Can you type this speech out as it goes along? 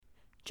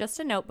Just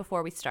a note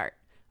before we start.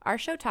 Our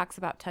show talks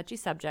about touchy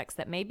subjects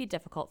that may be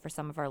difficult for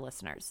some of our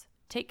listeners.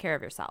 Take care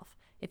of yourself.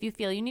 If you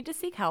feel you need to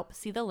seek help,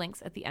 see the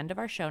links at the end of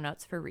our show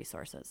notes for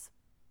resources.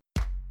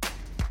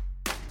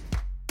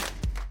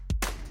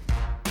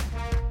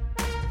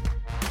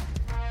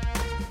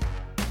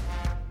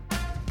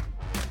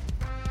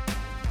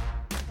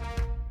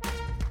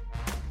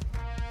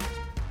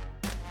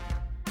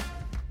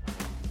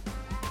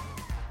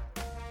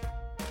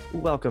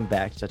 Welcome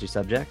back to Touchy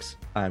Subjects.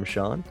 I'm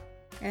Sean.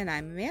 And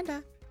I'm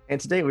Amanda. And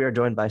today we are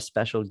joined by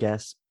special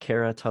guest,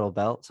 Kara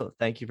Tuttle-Belt. So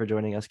thank you for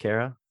joining us,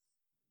 Kara.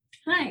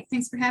 Hi,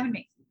 thanks for having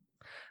me.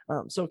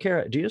 So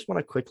Kara, do you just want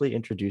to quickly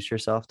introduce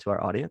yourself to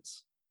our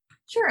audience?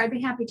 Sure, I'd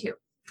be happy to.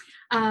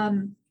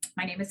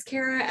 My name is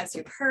Kara, as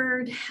you've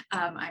heard.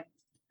 I'm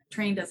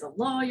trained as a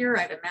lawyer.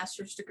 I have a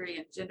master's degree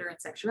in gender and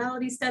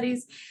sexuality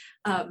studies.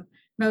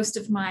 Most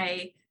of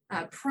my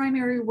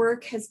primary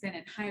work has been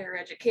in higher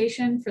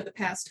education for the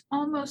past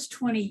almost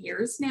 20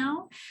 years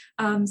now.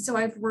 So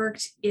I've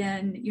worked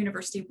in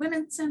university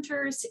women's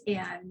centers,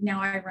 and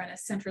now I run a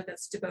center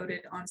that's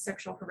devoted on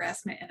sexual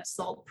harassment and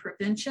assault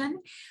prevention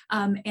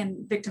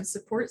and victim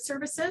support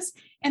services.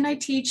 And I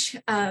teach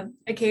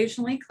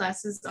occasionally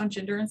classes on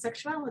gender and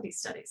sexuality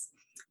studies.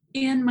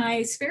 In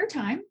my spare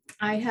time,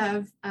 I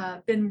have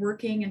been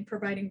working and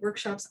providing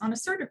workshops on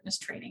assertiveness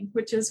training,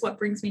 which is what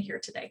brings me here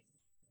today.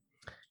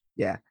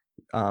 Yeah.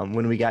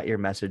 When we got your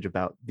message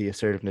about the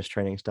assertiveness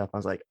training stuff, I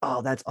was like,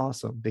 oh, that's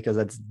awesome, because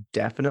that's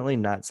definitely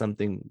not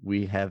something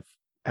we have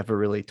ever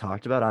really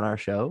talked about on our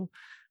show.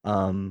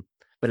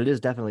 But it is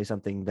definitely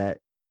something that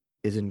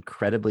is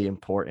incredibly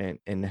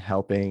important in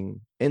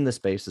helping in the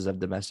spaces of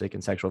domestic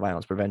and sexual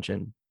violence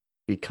prevention,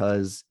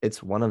 because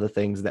it's one of the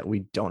things that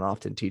we don't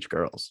often teach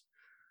girls.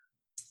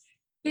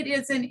 It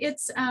is, and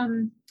it's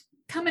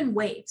come in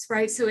waves,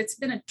 right? So it's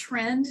been a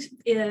trend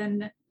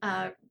in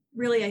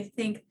really, I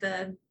think,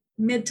 the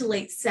mid to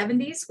late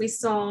 70s. We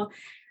saw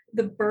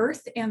the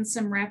birth and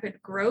some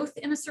rapid growth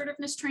in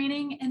assertiveness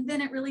training, and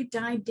then it really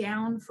died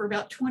down for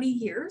about 20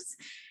 years.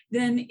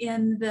 Then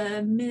in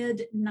the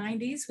mid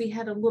 90s, we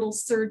had a little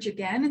surge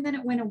again, and then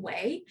it went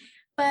away.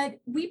 But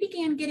we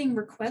began getting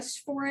requests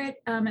for it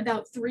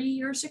about 3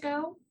 years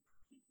ago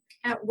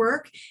at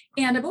work.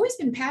 And I've always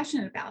been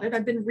passionate about it.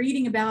 I've been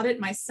reading about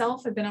it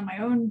myself. I've been on my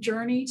own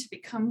journey to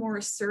become more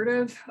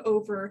assertive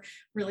over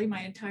really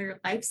my entire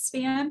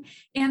lifespan.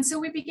 And so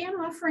we began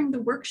offering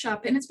the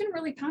workshop, and it's been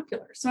really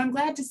popular. So I'm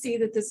glad to see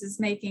that this is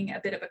making a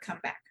bit of a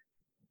comeback.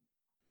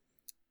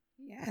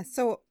 Yeah,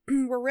 so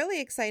we're really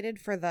excited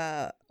for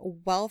the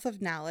wealth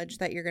of knowledge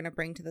that you're going to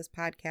bring to this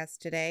podcast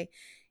today.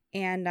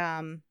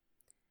 And,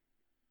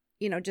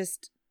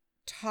 just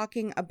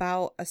talking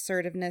about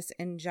assertiveness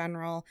in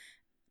general,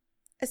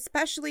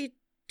 especially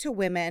to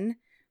women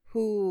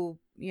who,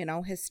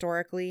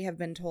 historically have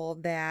been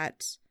told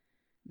that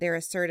their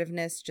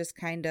assertiveness just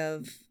kind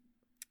of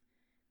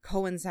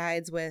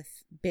coincides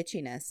with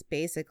bitchiness,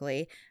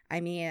 basically.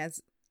 I mean,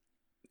 as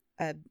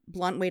a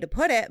blunt way to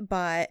put it,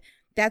 but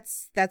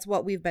that's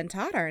what we've been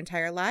taught our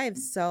entire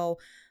lives. So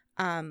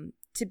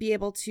to be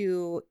able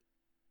to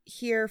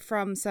hear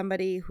from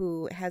somebody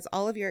who has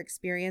all of your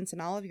experience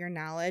and all of your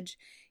knowledge,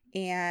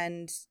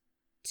 and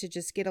to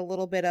just get a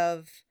little bit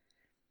of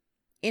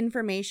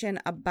information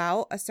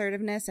about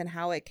assertiveness and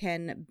how it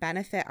can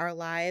benefit our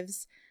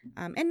lives,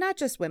 and not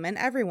just women,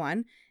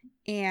 everyone.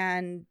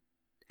 And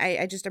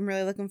I'm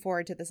really looking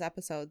forward to this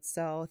episode.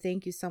 So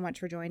thank you so much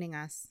for joining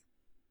us.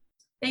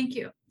 Thank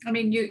you. I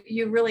mean,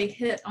 you really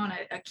hit on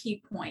a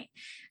key point,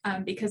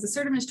 because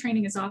assertiveness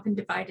training is often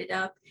divided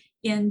up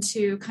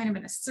into kind of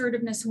an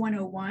assertiveness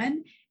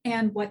 101.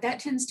 And what that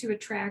tends to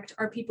attract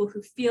are people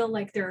who feel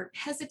like they're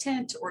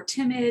hesitant or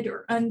timid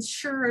or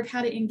unsure of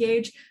how to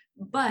engage.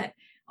 But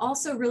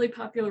also really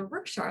popular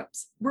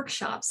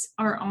workshops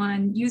are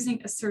on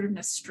using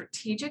assertiveness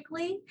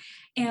strategically.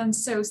 And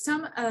so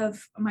some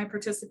of my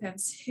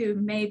participants who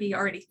maybe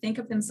already think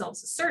of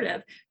themselves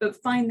assertive,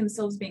 but find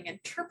themselves being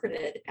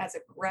interpreted as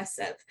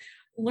aggressive,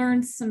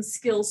 learn some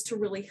skills to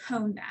really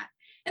hone that.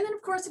 And then,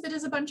 of course, if it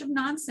is a bunch of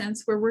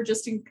nonsense where we're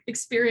just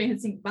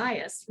experiencing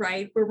bias,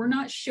 right, where we're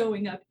not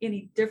showing up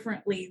any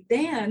differently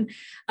than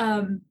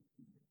often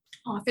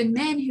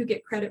men who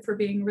get credit for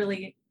being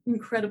really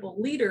incredible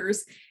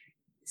leaders.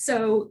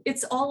 So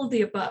it's all of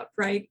the above,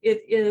 right?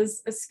 It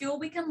is a skill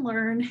we can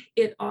learn.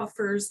 It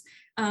offers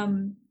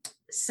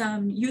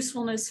some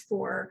usefulness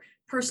for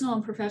personal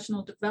and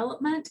professional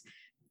development.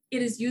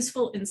 It is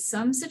useful in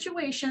some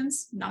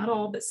situations, not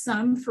all, but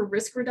some, for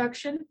risk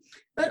reduction.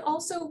 But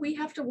also we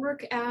have to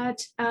work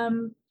at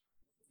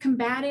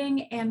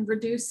combating and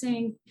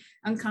reducing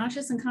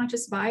unconscious and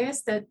conscious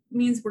bias. That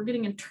means we're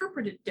getting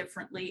interpreted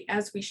differently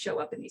as we show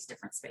up in these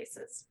different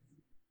spaces.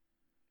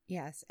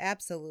 Yes,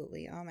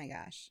 absolutely. Oh my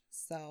gosh.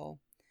 So,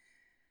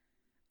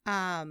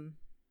 I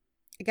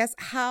guess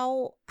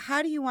how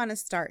do you want to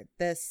start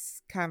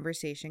this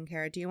conversation,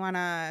 Kara? Do you want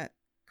to,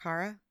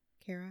 Kara?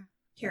 Dang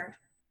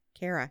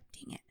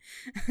it.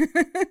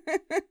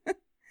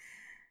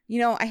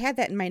 I had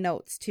that in my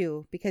notes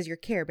too, because you're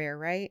Care Bear,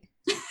 right?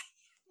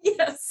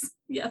 Yes.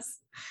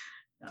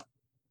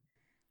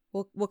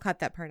 We'll cut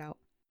that part out.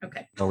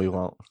 Okay. No, we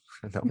won't.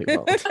 No, we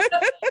won't.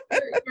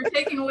 You're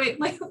taking away,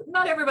 like,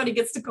 not everybody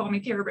gets to call me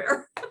Care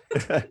Bear.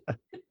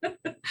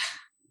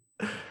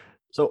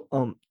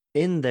 So,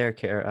 in their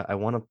care, I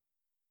want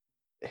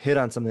to hit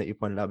on something that you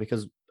pointed out,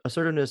 because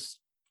assertiveness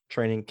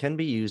training can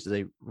be used as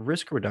a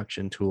risk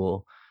reduction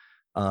tool,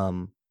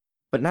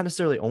 but not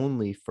necessarily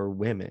only for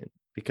women.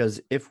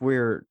 Because if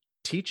we're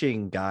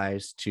teaching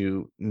guys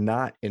to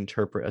not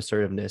interpret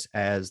assertiveness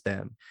as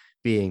them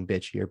being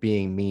bitchy or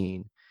being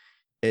mean,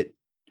 it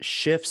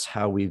shifts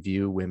how we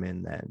view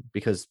women then.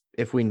 Because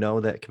if we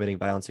know that committing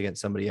violence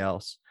against somebody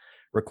else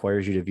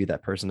requires you to view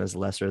that person as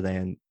lesser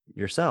than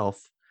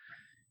yourself,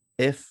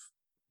 if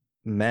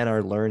men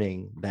are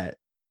learning that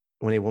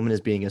when a woman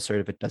is being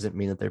assertive, it doesn't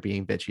mean that they're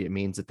being bitchy, it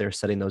means that they're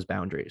setting those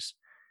boundaries.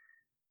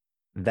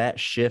 That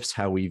shifts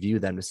how we view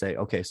them to say,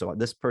 okay, so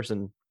this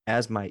person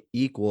as my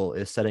equal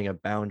is setting a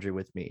boundary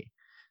with me.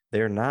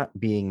 They're not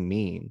being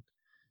mean.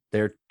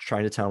 They're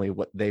trying to tell me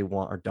what they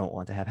want or don't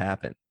want to have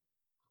happen.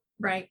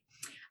 Right.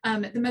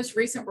 The most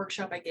recent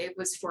workshop I gave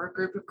was for a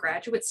group of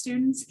graduate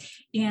students,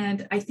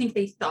 and I think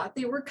they thought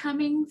they were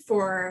coming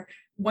for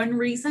one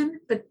reason,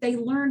 but they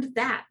learned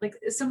that, like,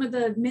 some of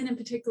the men in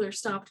particular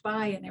stopped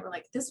by and they were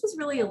like, this was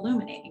really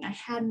illuminating. I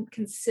hadn't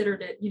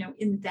considered it,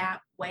 in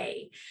that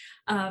way.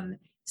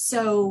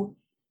 So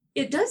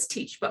it does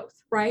teach both,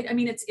 right? I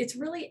mean, it's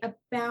really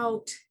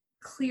about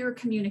clear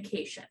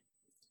communication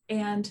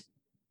and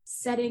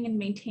setting and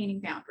maintaining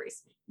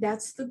boundaries.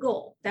 That's the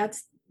goal.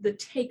 That's the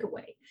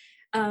takeaway.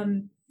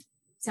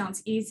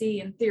 Sounds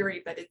easy in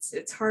theory, but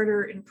it's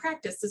harder in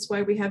practice. That's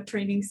why we have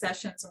training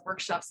sessions and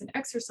workshops and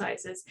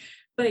exercises.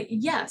 But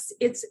yes,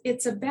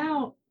 it's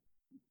about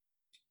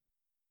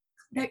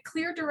that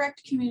clear,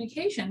 direct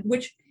communication,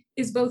 which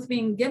is both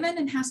being given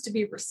and has to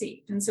be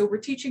received. And so we're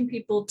teaching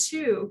people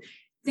to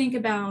think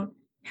about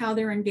how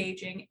they're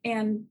engaging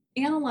and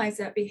analyze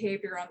that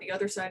behavior on the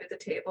other side of the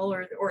table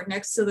or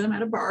next to them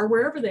at a bar,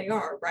 wherever they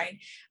are, right?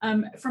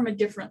 From a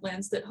different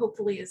lens that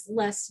hopefully is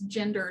less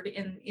gendered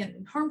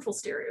in harmful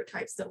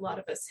stereotypes that a lot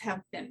of us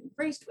have been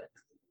raised with.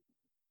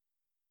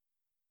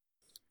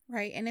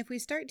 Right. And if we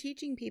start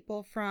teaching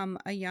people from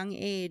a young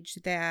age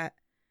that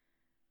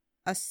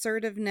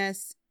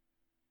assertiveness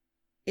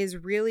is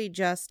really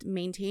just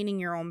maintaining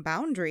your own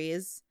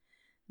boundaries,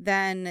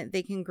 then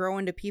they can grow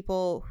into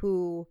people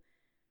who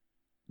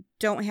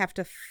don't have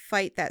to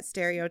fight that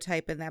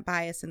stereotype and that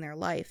bias in their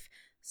life.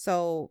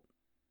 So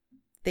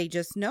they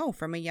just know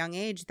from a young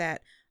age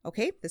that,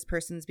 okay, this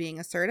person's being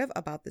assertive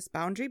about this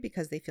boundary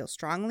because they feel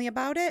strongly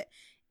about it,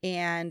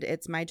 and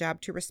it's my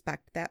job to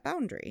respect that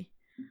boundary.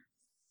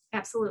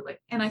 Absolutely.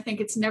 And I think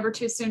it's never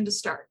too soon to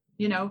start.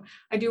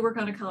 I do work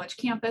on a college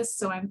campus,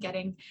 so I'm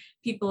getting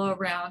people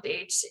around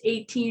age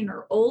 18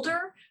 or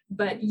older.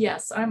 But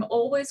yes, I'm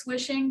always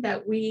wishing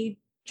that we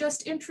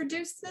just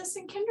introduce this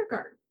in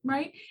kindergarten,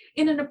 right?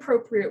 In an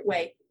appropriate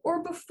way,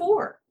 or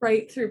before,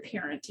 right? Through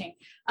parenting.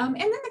 And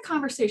then the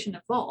conversation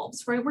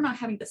evolves, right? We're not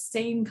having the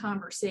same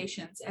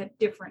conversations at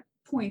different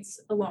points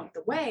along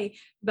the way,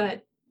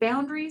 but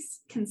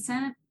boundaries,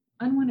 consent,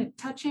 unwanted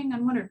touching,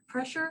 unwanted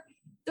pressure,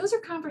 those are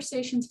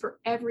conversations for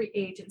every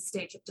age and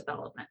stage of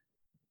development.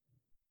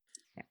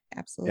 Yeah,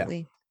 absolutely.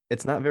 Yeah.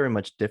 It's not very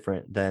much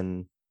different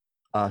than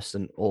us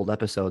in old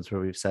episodes where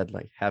we've said,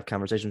 like, have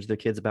conversations with your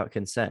kids about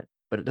consent,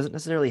 but it doesn't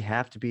necessarily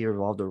have to be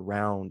revolved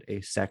around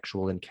a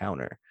sexual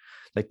encounter.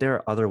 Like, there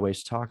are other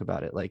ways to talk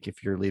about it. Like,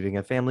 if you're leaving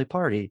a family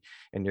party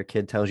and your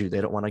kid tells you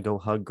they don't want to go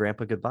hug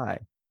grandpa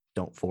goodbye,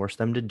 don't force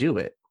them to do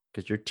it,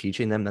 because you're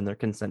teaching them then their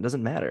consent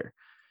doesn't matter.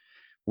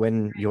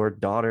 When your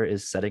daughter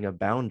is setting a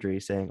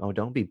boundary saying, oh,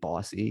 don't be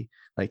bossy,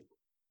 like,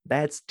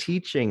 that's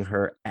teaching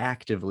her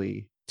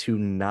actively to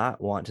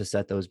not want to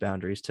set those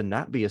boundaries, to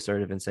not be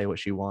assertive and say what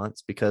she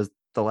wants, because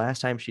the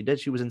last time she did,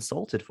 she was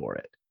insulted for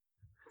it.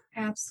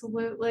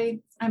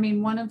 Absolutely. I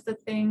mean, one of the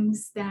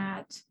things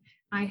that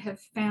I have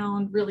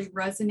found really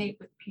resonate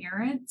with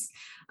parents,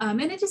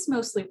 and it is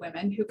mostly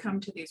women who come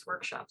to these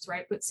workshops,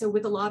 right? But so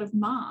with a lot of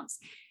moms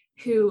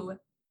who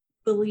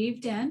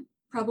believed in,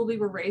 probably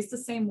were raised the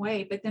same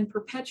way, but then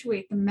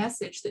perpetuate the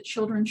message that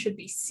children should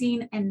be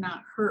seen and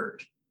not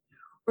heard,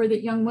 or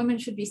that young women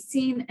should be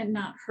seen and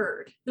not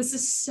heard. This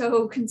is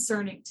so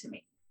concerning to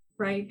me,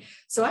 right?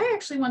 So I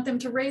actually want them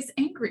to raise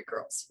angry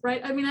girls,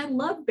 right? I mean, I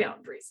love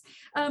boundaries.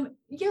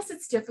 Yes,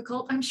 it's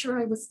difficult. I'm sure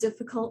I was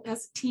difficult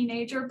as a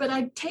teenager, but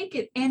I'd take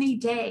it any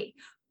day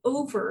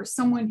over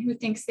someone who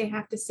thinks they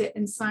have to sit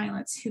in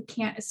silence, who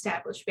can't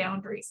establish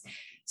boundaries.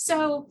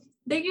 So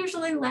they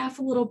usually laugh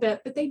a little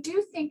bit, but they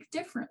do think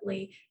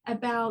differently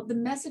about the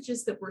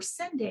messages that we're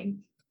sending,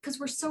 because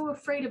we're so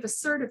afraid of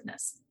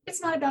assertiveness.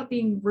 It's not about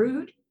being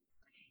rude.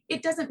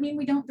 It doesn't mean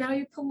we don't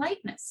value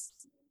politeness.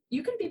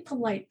 You can be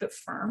polite but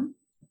firm.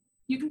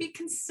 You can be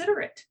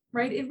considerate,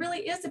 right? It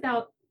really is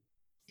about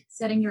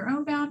setting your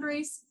own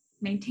boundaries,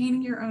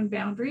 maintaining your own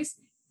boundaries,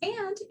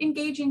 and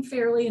engaging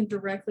fairly and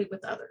directly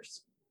with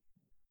others.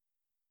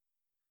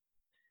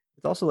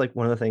 It's also like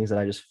one of the things that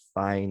I just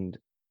find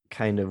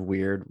kind of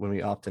weird when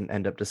we often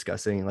end up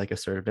discussing like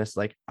assertiveness.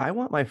 Like, I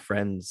want my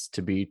friends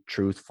to be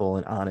truthful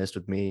and honest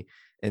with me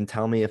and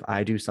tell me if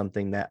I do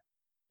something that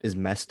is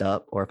messed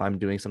up or if I'm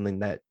doing something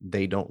that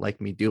they don't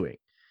like me doing.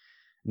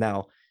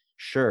 Now,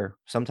 sure,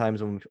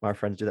 sometimes when our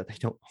friends do that, they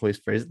don't always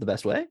phrase it the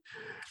best way,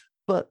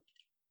 but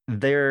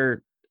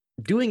they're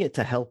doing it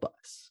to help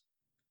us.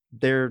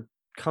 They're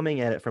coming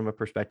at it from a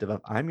perspective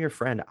of, I'm your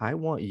friend. I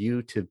want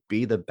you to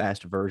be the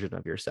best version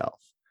of yourself.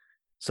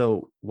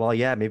 So while,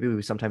 yeah, maybe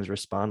we sometimes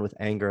respond with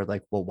anger,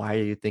 like, well, why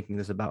are you thinking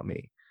this about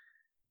me?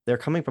 They're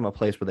coming from a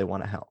place where they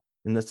want to help.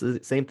 And that's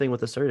the same thing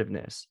with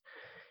assertiveness.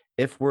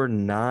 If we're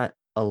not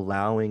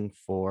allowing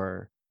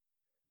for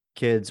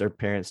kids or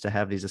parents to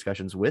have these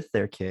discussions with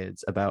their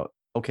kids about,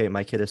 okay,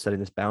 my kid is setting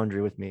this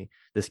boundary with me,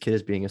 this kid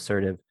is being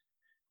assertive,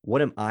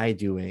 what am I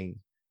doing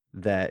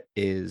that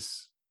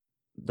is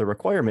the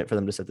requirement for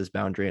them to set this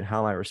boundary, and how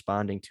am I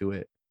responding to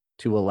it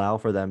to allow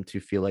for them to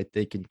feel like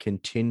they can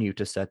continue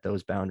to set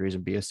those boundaries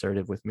and be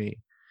assertive with me?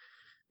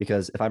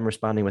 Because if I'm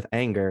responding with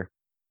anger,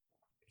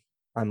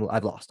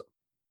 I've lost them.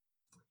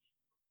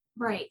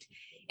 Right.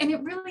 And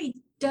it really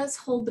does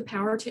hold the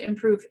power to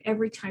improve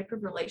every type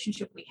of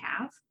relationship we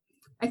have.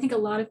 I think a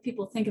lot of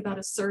people think about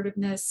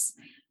assertiveness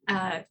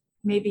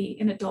maybe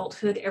in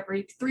adulthood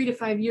every 3 to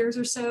 5 years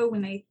or so,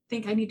 when they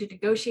think I need to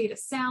negotiate a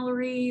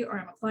salary or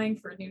I'm applying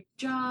for a new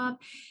job.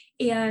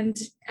 And,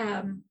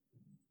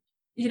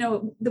 you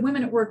know, the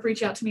women at work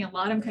reach out to me a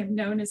lot. I'm kind of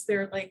known as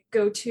their like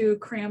go-to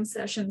cram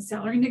session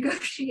salary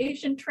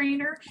negotiation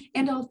trainer,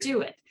 and I'll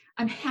do it.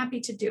 I'm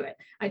happy to do it.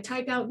 I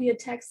type out via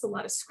text a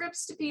lot of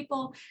scripts to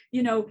people,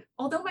 you know,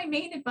 although my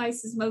main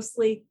advice is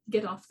mostly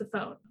get off the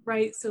phone,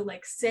 right? So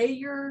like say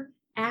your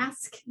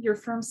ask, your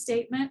firm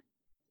statement,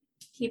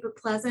 keep it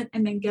pleasant,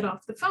 and then get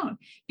off the phone,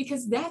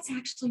 because that's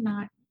actually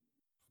not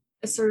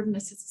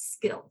assertiveness as a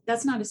skill.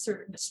 That's not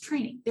assertiveness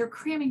training. They're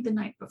cramming the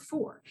night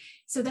before.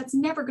 So that's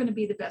never going to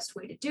be the best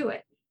way to do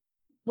it.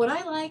 What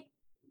I like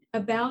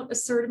about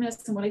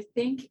assertiveness and what I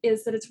think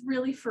is that it's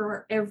really for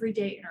our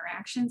everyday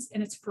interactions,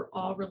 and it's for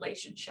all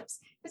relationships.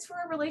 It's for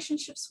our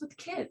relationships with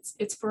kids.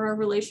 It's for our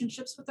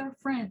relationships with our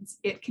friends.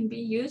 It can be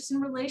used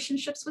in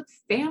relationships with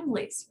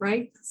families,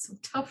 right? Some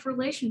tough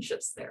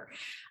relationships there.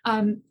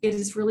 It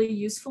is really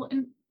useful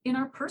in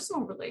our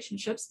personal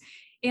relationships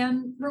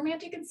and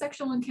romantic and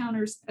sexual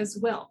encounters as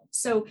well.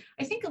 So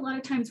I think a lot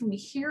of times when we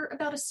hear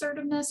about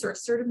assertiveness or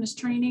assertiveness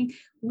training,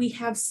 we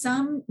have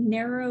some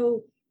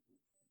narrow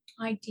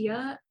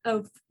idea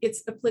of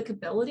its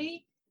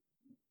applicability,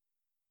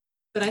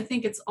 but I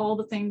think it's all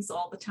the things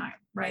all the time,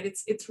 right?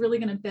 It's really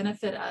going to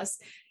benefit us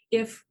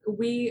if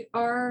we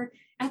are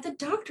at the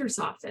doctor's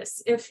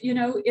office, if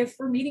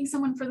we're meeting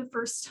someone for the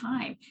first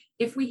time,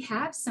 if we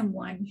have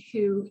someone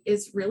who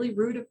is really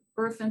rude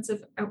or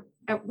offensive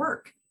at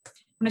work.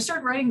 When I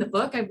started writing the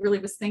book, I really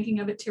was thinking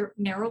of it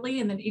narrowly,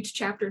 and then each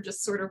chapter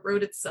just sort of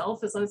wrote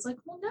itself as I was like,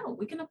 well, no,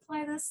 we can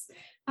apply this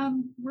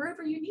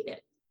wherever you need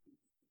it.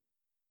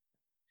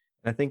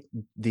 I think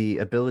the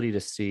ability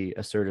to see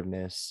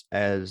assertiveness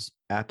as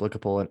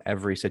applicable in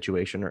every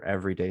situation or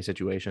everyday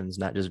situations,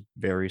 not just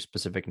very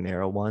specific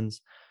narrow ones,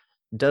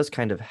 does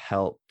kind of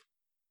help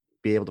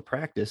be able to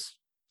practice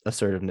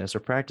assertiveness or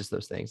practice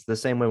those things. The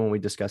same way when we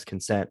discuss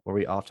consent, where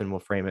we often will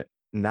frame it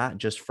not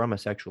just from a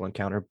sexual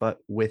encounter, but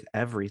with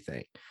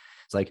everything.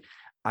 It's like,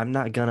 I'm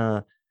not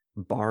gonna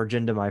barge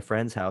into my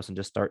friend's house and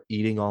just start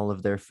eating all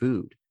of their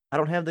food. I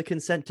don't have the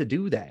consent to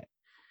do that.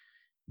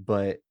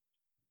 But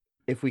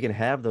if we can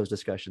have those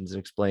discussions and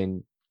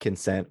explain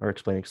consent or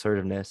explain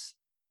assertiveness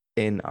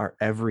in our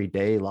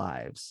everyday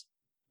lives,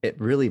 it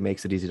really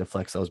makes it easy to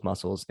flex those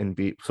muscles and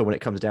be. So when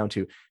it comes down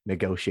to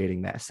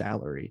negotiating that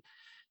salary,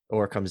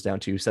 or it comes down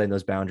to setting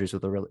those boundaries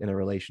in a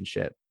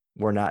relationship,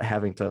 we're not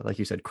having to, like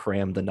you said,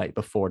 cram the night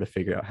before to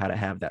figure out how to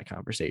have that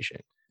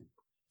conversation.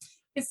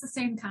 It's the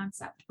same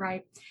concept,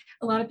 right?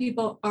 A lot of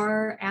people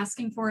are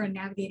asking for and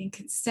navigating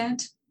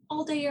consent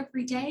all day,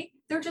 every day.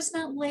 They're just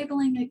not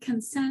labeling it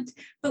consent,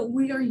 but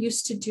we are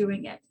used to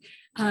doing it.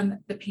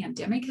 The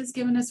pandemic has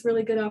given us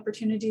really good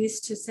opportunities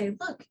to say,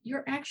 look,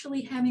 you're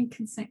actually having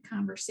consent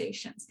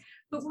conversations,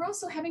 but we're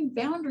also having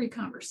boundary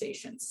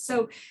conversations.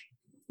 So,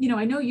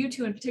 I know you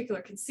two in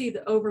particular can see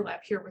the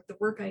overlap here with the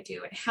work I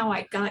do and how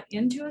I got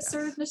into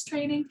assertiveness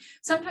training.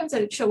 Sometimes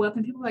I'd show up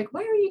and people are like,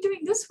 why are you doing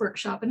this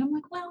workshop? And I'm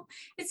like, well,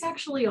 it's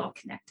actually all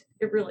connected.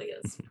 It really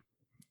is.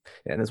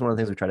 Yeah, and that's one of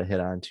the things we try to hit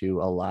on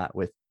to a lot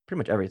with pretty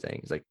much everything.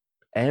 It's like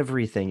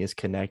everything is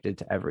connected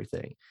to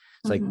everything.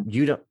 It's like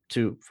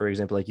for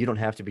example, like you don't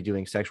have to be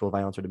doing sexual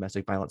violence or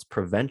domestic violence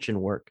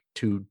prevention work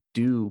to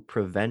do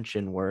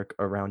prevention work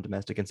around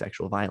domestic and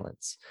sexual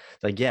violence.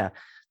 It's like, yeah,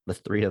 the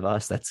three of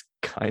us, that's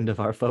kind of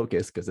our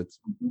focus because it's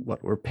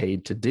what we're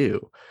paid to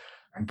do.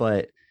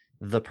 But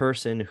the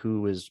person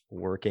who is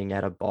working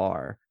at a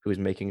bar, who is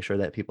making sure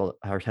that people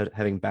are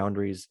having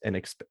boundaries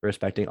and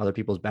respecting other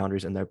people's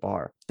boundaries in their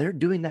bar, they're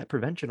doing that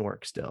prevention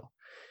work still.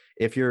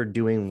 If you're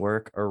doing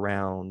work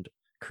around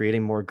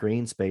creating more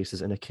green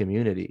spaces in a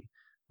community,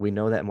 we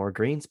know that more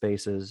green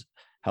spaces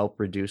help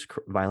reduce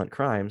violent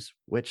crimes,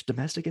 which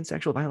domestic and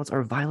sexual violence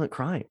are violent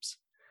crimes.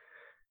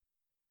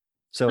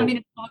 So I mean,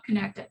 it's all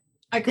connected.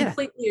 I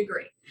completely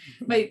agree.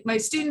 My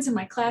students in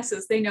my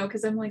classes, they know,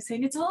 because I'm like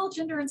saying it's all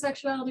gender and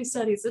sexuality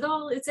studies.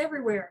 It's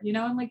everywhere.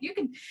 I'm like, you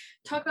can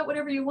talk about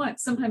whatever you want.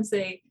 Sometimes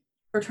they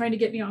are trying to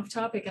get me off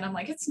topic, and I'm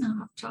like, it's not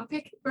off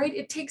topic, right?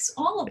 It takes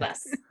all of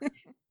us.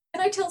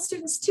 And I tell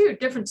students too,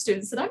 different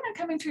students, that I'm not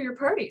coming to your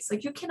parties.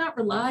 Like, you cannot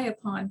rely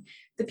upon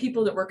the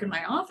people that work in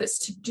my office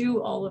to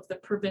do all of the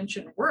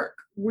prevention work.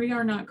 We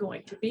are not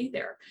going to be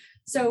there.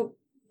 So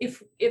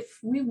if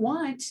we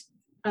want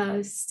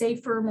a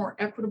safer, more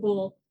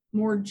equitable,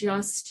 more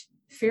just,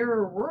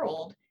 fairer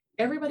world,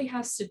 everybody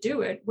has to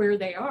do it where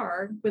they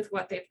are with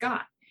what they've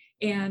got.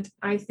 And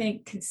I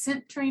think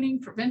consent training,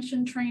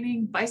 prevention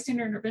training,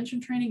 bystander intervention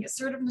training,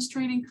 assertiveness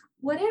training,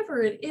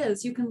 whatever it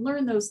is, you can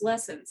learn those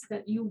lessons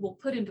that you will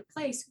put into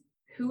place,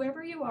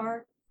 whoever you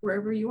are,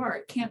 wherever you are.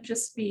 It can't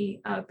just be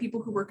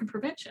people who work in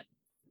prevention.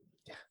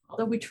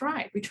 Although we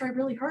try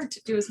really hard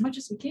to do as much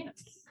as we can.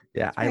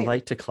 Yeah, I Right.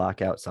 like to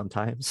clock out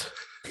sometimes.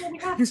 Well, we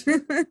have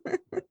to.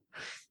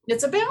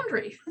 It's a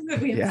boundary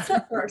that we have Yeah. to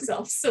set for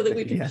ourselves so that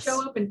we can Yes.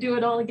 show up and do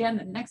it all again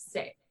the next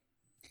day.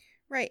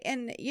 Right.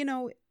 And,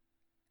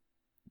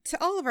 to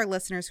all of our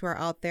listeners who are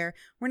out there,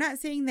 we're not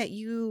saying that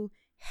you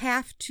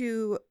have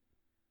to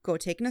go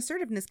take an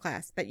assertiveness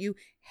class, that you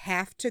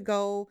have to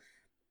go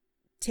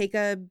take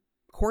a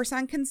course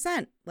on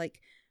consent. Like,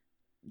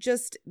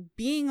 just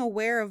being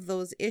aware of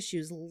those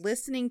issues,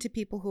 listening to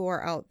people who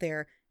are out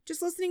there,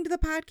 just listening to the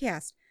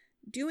podcast,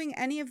 doing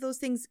any of those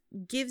things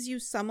gives you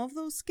some of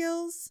those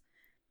skills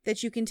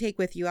that you can take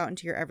with you out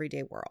into your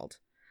everyday world.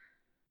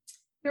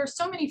 There are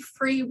so many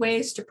free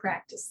ways to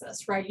practice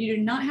this, right? You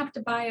do not have to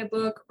buy a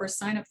book or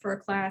sign up for a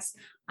class.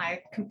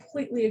 I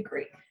completely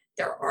agree.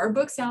 There are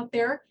books out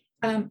there.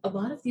 A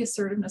lot of the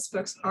assertiveness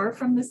books are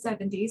from the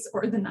 70s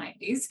or the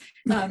 90s.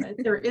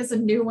 There is a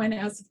new one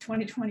as of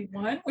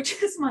 2021,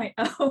 which is my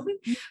own,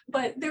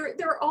 but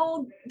they're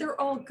all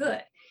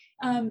good.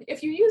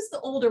 If you use the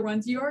older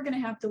ones, you are going to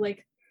have to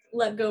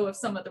let go of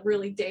some of the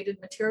really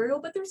dated material,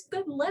 but there's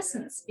good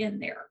lessons in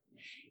there.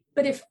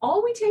 But if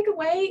all we take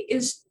away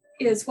is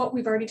what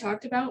we've already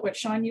talked about, what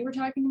Sean, you were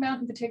talking about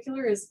in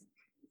particular, is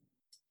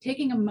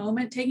taking a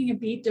moment, taking a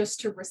beat just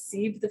to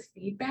receive the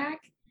feedback,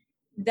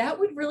 that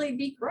would really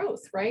be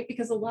growth, right?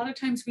 Because a lot of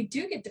times we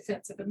do get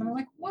defensive and we're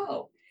like,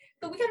 whoa,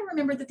 but we got to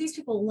remember that these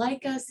people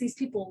like us, these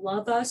people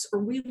love us, or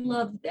we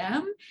love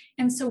them.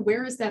 And so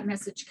where is that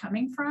message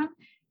coming from?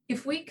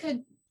 If we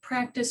could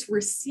practice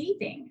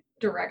receiving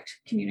direct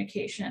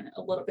communication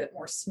a little bit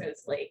more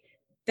smoothly,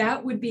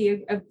 that would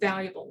be a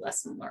valuable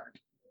lesson learned.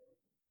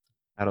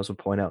 I'd also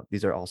point out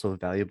these are also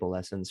valuable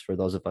lessons for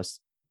those of us,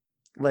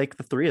 like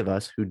the three of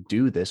us, who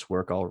do this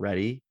work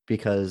already,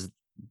 because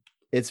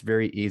it's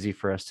very easy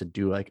for us to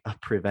do like a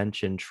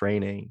prevention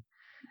training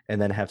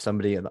and then have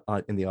somebody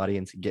in the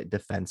audience get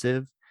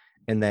defensive.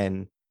 And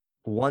then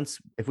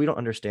if we don't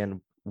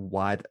understand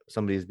why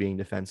somebody is being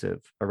defensive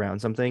around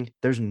something,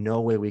 there's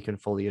no way we can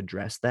fully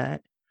address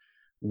that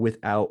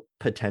without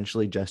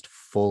potentially just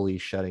fully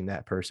shutting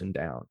that person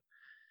down.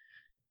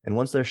 And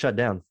once they're shut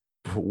down,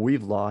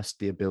 we've lost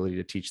the ability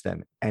to teach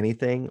them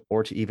anything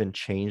or to even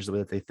change the way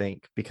that they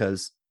think,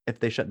 because if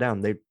they shut down,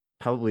 they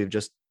probably have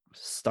just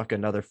stuck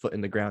another foot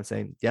in the ground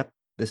saying, yep,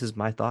 this is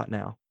my thought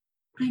now.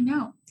 I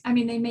know. I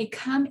mean, they may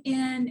come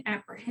in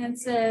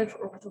apprehensive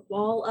or with a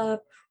wall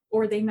up,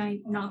 or they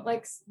might not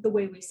like the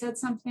way we said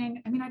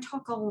something. I mean, I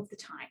talk all of the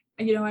time.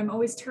 I'm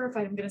always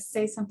terrified I'm going to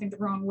say something the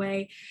wrong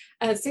way,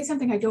 say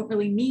something I don't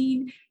really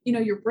mean.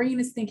 Your brain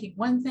is thinking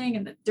one thing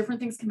and the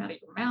different things come out of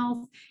your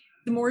mouth.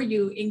 The more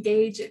you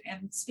engage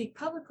and speak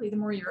publicly, the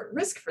more you're at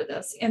risk for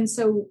this. And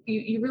so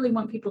you really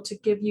want people to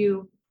give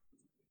you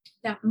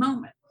that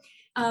moment.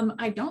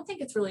 I don't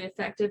think it's really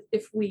effective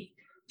if we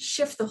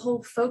shift the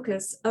whole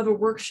focus of a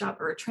workshop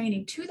or a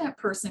training to that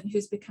person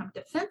who's become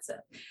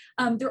defensive.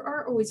 There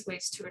are always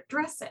ways to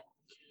address it.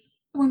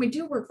 When we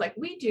do work like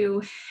we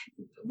do,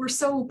 we're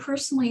so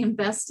personally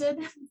invested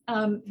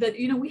that,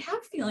 we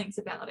have feelings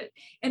about it,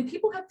 and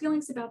people have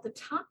feelings about the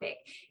topic.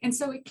 And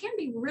so it can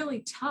be really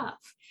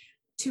tough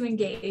to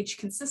engage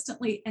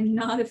consistently and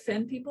not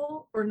offend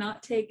people or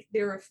not take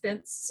their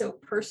offense so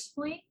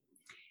personally.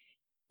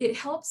 It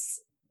helps,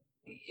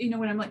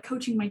 when I'm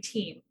coaching my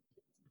team,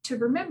 to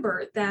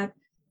remember that,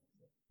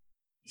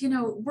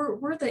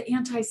 we're the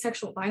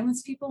anti-sexual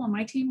violence people on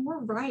my team. We're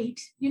right.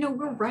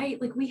 We're right.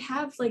 We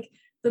have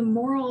the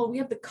moral, we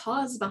have the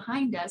cause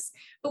behind us,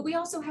 but we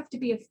also have to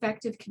be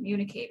effective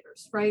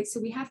communicators, right? So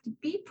we have to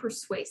be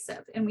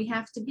persuasive, and we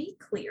have to be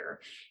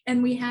clear,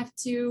 and we have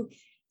to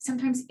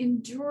sometimes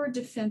endure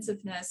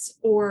defensiveness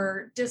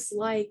or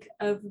dislike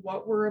of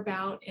what we're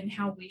about and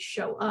how we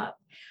show up.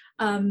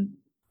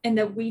 And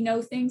that we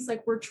know things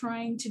like we're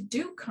trying to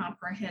do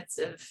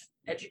comprehensive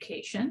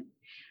education.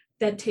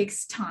 That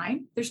takes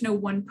time. There's no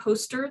one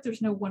poster,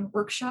 there's no one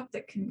workshop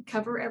that can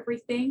cover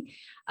everything.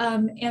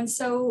 And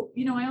so,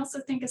 I also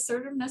think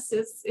assertiveness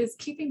is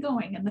keeping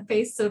going in the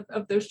face of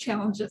those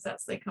challenges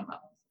as they come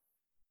up.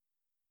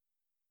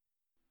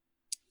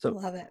 So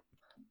Love it.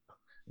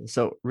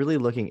 So really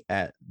looking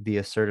at the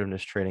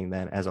assertiveness training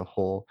then as a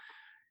whole,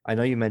 I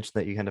know you mentioned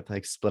that you kind of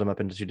like split them up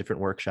into 2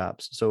 different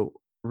workshops. So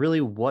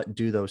really, what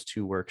do those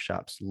 2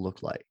 workshops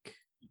look like?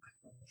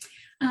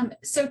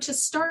 So to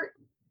start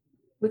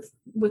with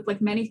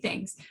like many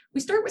things,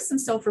 we start with some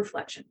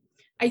self-reflection.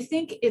 I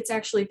think it's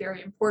actually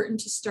very important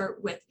to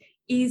start with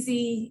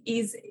easing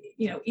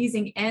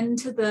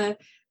into the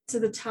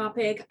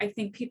topic. I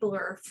think people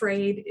are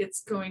afraid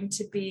it's going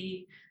to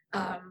be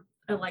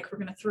like we're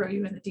going to throw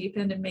you in the deep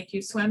end and make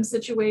you swim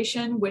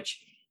situation,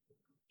 which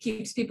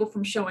keeps people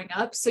from showing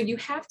up. So you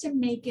have to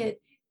make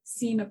it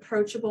seem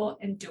approachable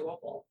and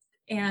doable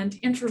and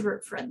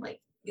introvert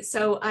friendly.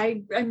 So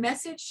I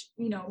message,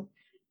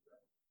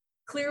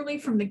 clearly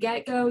from the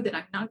get-go that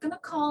I'm not going to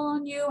call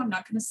on you. I'm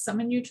not going to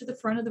summon you to the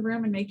front of the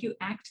room and make you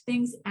act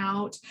things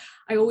out.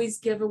 I always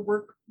give a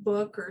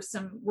workbook or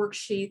some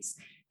worksheets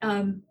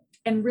and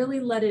really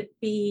let it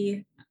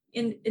be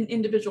in an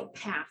individual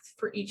path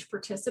for each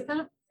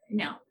participant.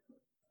 Now,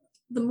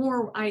 the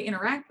more I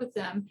interact with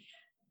them,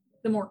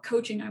 the more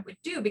coaching I would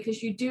do,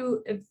 because you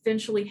do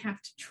eventually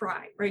have to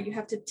try, right? You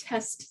have to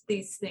test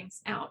these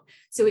things out.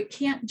 So it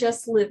can't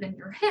just live in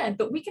your head,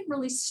 but we can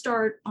really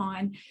start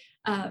on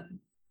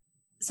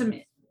some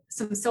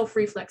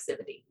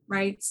self-reflexivity,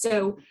 right?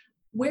 So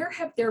where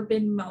have there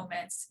been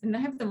moments, and I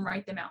have them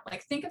write them out,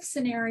 like think of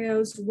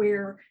scenarios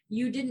where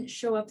you didn't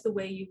show up the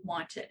way you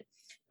wanted,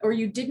 or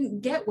you didn't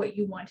get what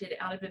you wanted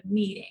out of a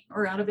meeting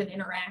or out of an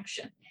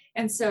interaction.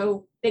 And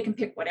so they can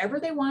pick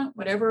whatever they want,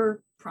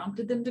 whatever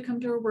prompted them to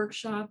come to a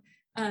workshop,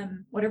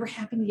 whatever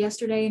happened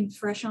yesterday and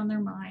fresh on their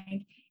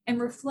mind,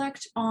 and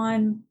reflect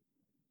on,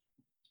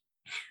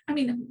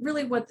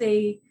 really what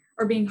they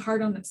are being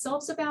hard on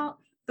themselves about,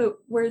 but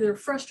where they're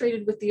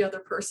frustrated with the other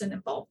person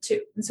involved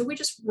too. And so we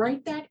just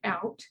write that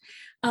out.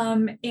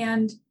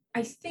 And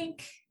I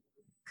think,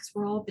 because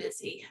we're all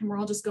busy and we're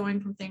all just going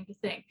from thing to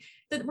thing,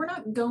 that we're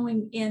not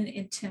going in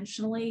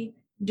intentionally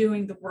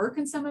doing the work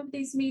in some of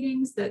these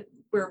meetings that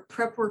where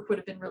prep work would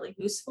have been really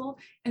useful.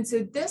 And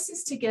so this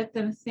is to get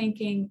them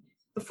thinking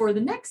before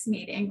the next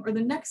meeting or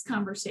the next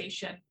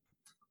conversation,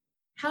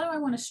 how do I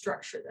want to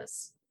structure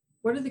this?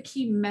 What are the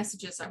key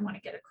messages I want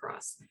to get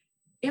across?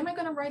 Am I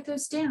going to write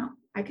those down?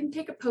 I can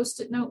take a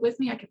Post-it note with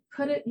me. I can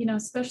put it,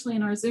 especially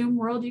in our Zoom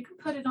world, you can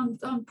put it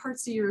on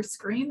parts of your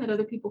screen that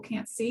other people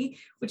can't see,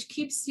 which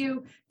keeps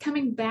you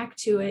coming back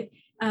to it.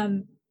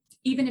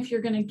 Even if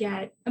you're going to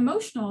get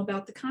emotional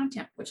about the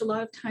content, which a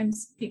lot of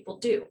times people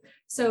do.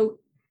 So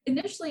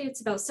initially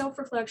it's about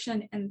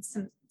self-reflection and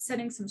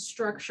setting some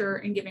structure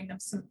and giving them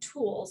some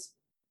tools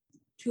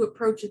to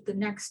approach it the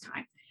next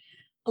time.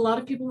 A lot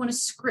of people want a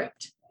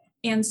script.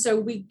 And so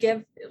we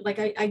give,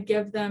 I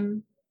give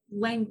them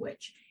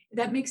language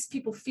that makes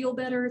people feel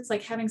better. It's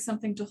like having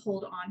something to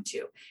hold on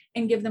to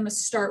and give them a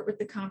start with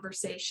the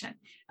conversation.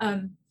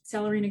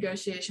 Salary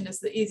negotiation is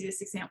the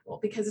easiest example,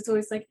 because it's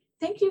always like,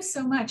 thank you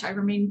so much. I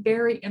remain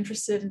very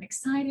interested and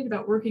excited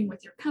about working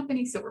with your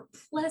company. So we're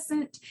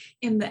pleasant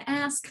in the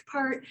ask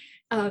part.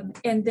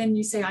 And then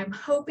you say, I'm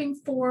hoping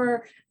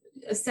for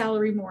a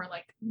salary more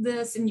like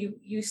this. And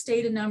you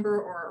state a number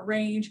or a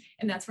range.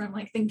 And that's where I'm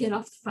like, then get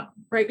off the phone,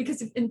 right?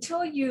 Because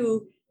until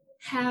you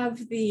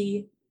have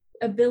the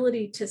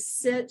ability to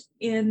sit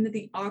in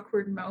the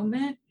awkward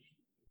moment,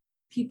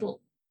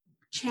 people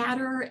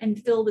chatter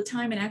and fill the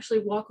time and actually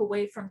walk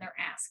away from their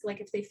ask. Like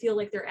if they feel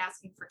like they're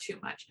asking for too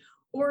much,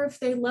 or if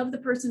they love the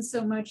person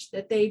so much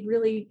that they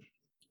really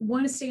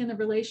want to stay in the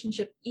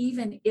relationship,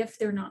 even if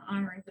they're not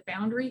honoring the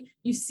boundary,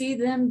 you see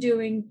them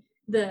doing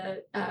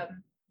the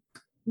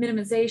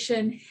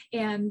minimization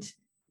and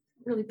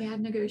really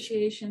bad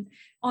negotiation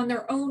on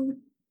their own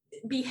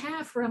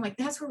behalf, where I'm like,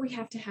 that's where we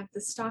have to have the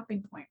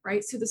stopping point,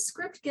 right? So the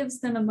script gives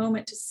them a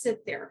moment to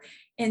sit there.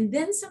 And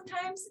then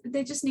sometimes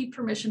they just need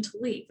permission to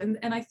leave. And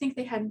I think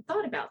they hadn't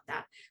thought about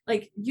that.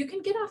 Like, you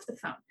can get off the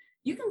phone.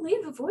 You can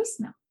leave a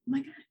voicemail. Oh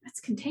my God, that's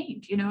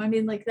contained.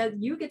 Like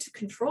that, you get to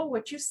control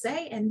what you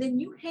say, and then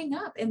you hang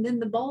up, and then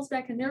the ball's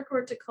back in their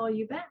court to call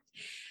you back.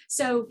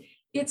 So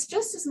it's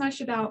just as much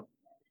about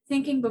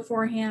thinking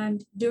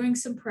beforehand, doing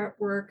some prep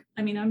work.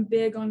 I'm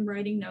big on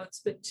writing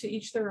notes, but to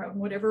each their own,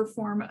 whatever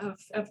form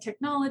of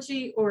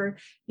technology or,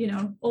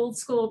 old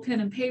school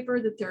pen and paper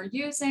that they're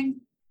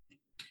using.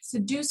 So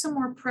do some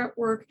more prep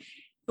work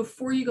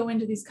before you go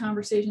into these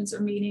conversations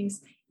or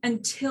meetings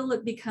until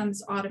it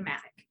becomes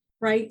automatic,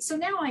 right? So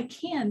now I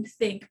can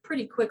think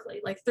pretty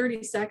quickly, like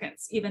 30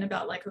 seconds, even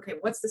about like, okay,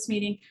 what's this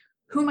meeting?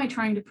 Who am I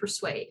trying to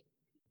persuade?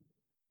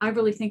 I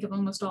really think of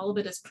almost all of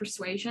it as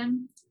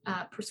persuasion,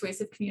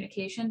 persuasive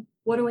communication.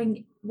 What do I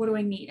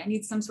need? I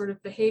need some sort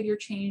of behavior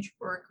change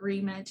or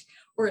agreement,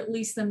 or at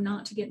least them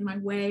not to get in my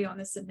way on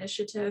this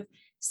initiative.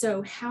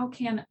 So how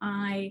can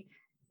I,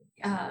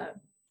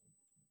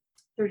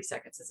 30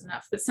 seconds is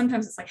enough, but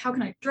sometimes it's like, how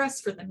can I dress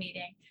for the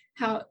meeting?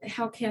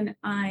 How can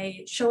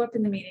I show up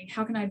in the meeting?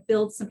 How can I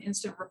build some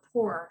instant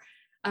rapport?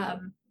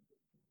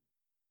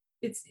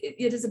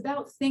 It is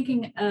about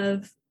thinking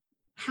of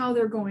how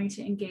they're going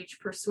to engage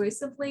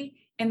persuasively,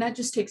 and that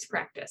just takes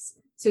practice.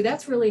 So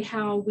that's really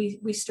how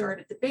we start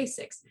at the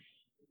basics.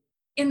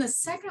 In the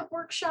second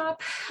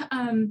workshop,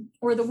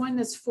 or the one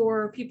that's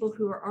for people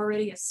who are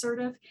already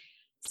assertive,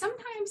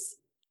 sometimes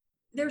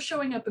they're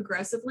showing up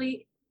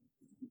aggressively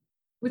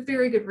with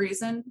very good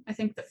reason. I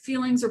think the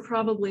feelings are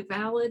probably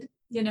valid,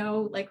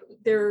 like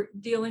they're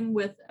dealing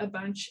with a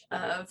bunch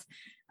of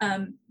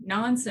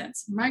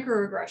nonsense,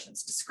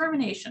 microaggressions,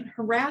 discrimination,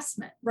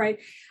 harassment, right?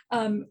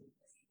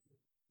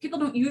 People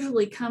don't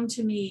usually come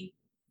to me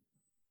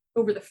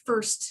over the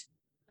first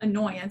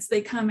annoyance.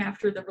 They come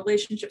after the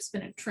relationship's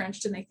been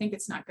entrenched and they think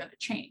it's not going to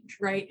change,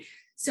 right?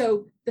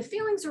 So the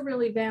feelings are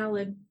really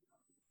valid.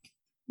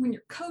 When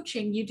you're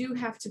coaching, you do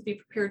have to be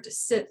prepared to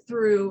sit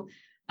through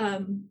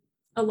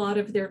a lot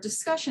of their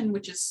discussion,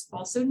 which is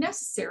also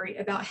necessary,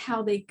 about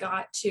how they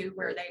got to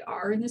where they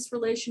are in this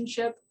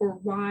relationship, or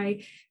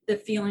why the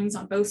feelings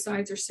on both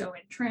sides are so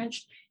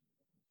entrenched.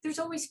 There's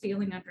always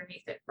feeling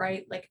underneath it,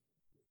 right? Like,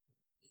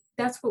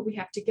 that's what we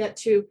have to get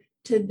to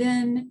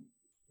then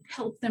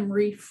help them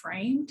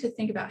reframe, to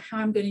think about how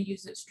I'm going to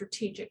use it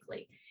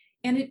strategically.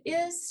 And it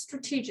is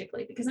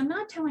strategically, because I'm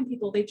not telling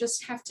people they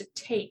just have to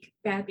take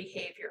bad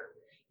behavior,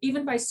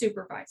 even by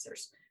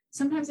supervisors.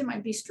 Sometimes it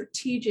might be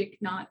strategic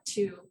not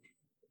to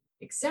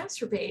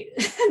exacerbate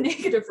a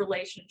negative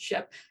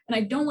relationship. And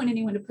I don't want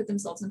anyone to put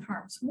themselves in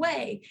harm's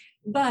way,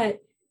 but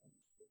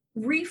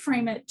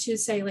reframe it to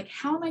say, like,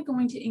 how am I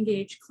going to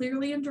engage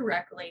clearly and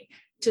directly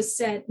to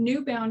set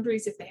new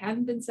boundaries if they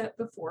haven't been set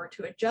before,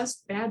 to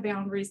adjust bad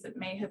boundaries that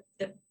may have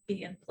to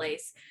be in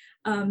place,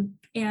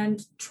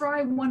 and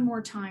try one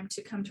more time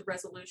to come to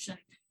resolution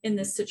in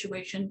this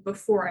situation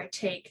before I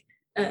take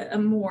a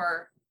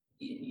more,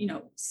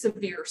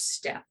 severe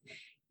step.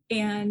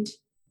 And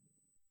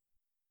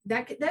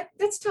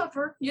that's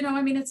tougher.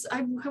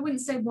 I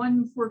wouldn't say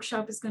one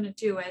workshop is going to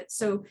do it.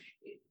 So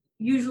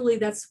usually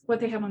that's what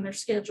they have on their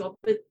schedule,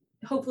 but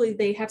hopefully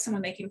they have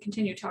someone they can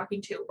continue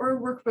talking to, or a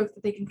workbook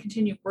that they can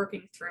continue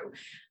working through.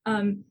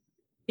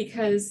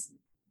 Because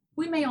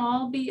we may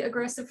all be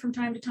aggressive from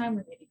time to time.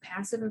 We may be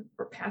passive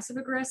or passive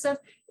aggressive.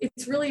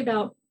 It's really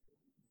about,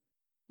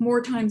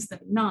 more times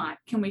than not,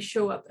 can we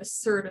show up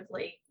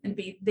assertively and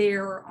be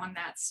there on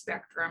that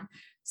spectrum,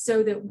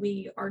 so that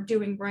we are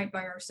doing right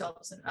by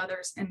ourselves and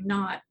others, and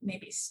not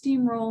maybe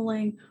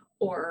steamrolling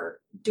or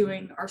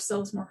doing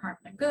ourselves more harm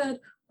than good,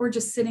 or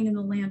just sitting in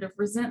the land of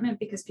resentment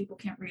because people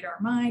can't read our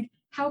mind.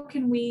 How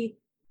can we,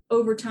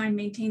 over time,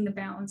 maintain the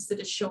balance that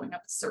is showing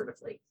up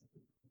assertively?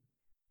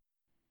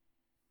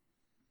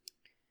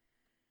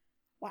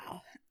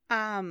 Wow.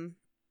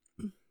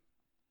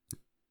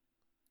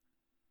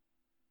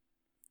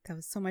 That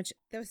was so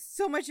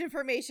much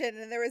information,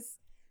 and there's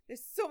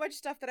so much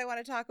stuff that I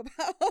want to talk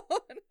about.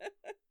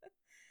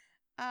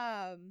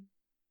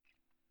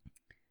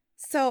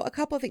 So a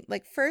couple of things.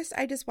 Like, first,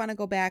 I just want to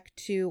go back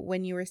to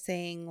when you were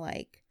saying,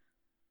 like,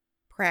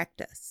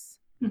 practice.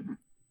 Mm-hmm.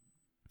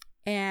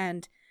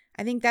 And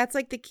I think that's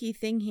like the key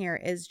thing here,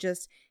 is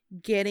just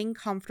getting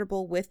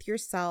comfortable with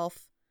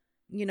yourself.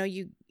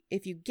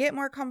 If you get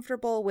more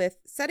comfortable with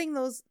setting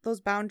those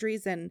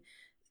boundaries in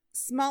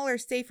smaller,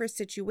 safer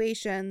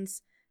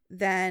situations,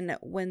 then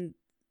when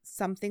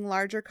something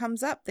larger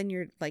comes up, then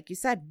you're, like you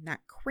said, not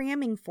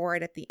cramming for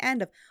it at the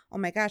end of, oh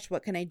my gosh,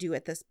 what can I do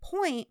at this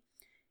point?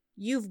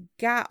 You've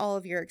got all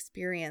of your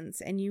experience,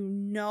 and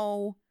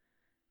you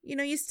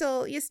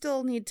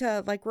still need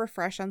to, like,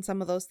 refresh on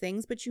some of those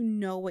things, but you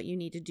know what you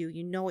need to do.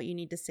 You know what you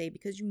need to say,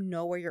 because you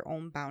know where your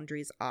own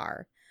boundaries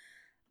are.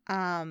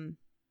 And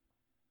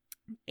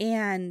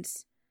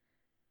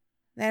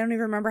I don't even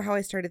remember how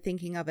I started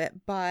thinking of it,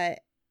 but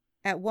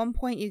at one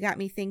point you got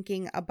me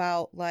thinking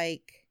about,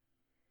 like,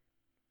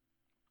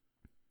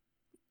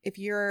 if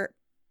you're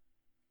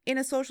in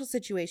a social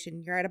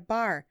situation, you're at a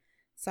bar,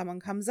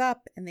 someone comes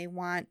up and they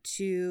want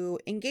to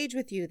engage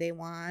with you, they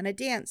want to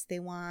dance, they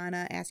want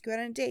to ask you out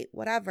on a date,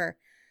 whatever.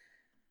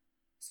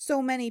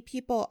 So many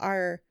people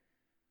are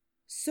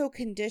so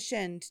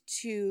conditioned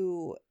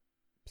to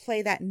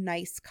play that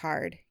nice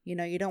card. You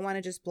don't want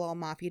to just blow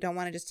them off. You don't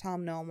want to just tell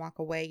them no and walk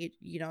away.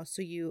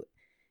 So you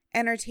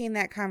entertain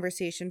that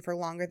conversation for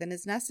longer than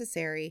is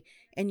necessary,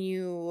 and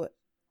you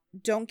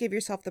don't give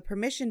yourself the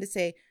permission to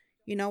say,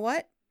 you know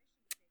what?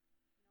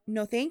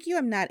 No, thank you.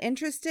 I'm not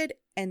interested,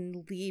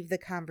 and leave the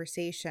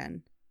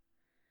conversation.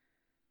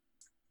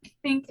 I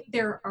think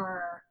there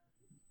are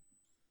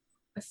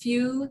a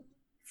few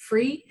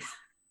free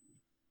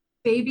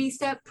baby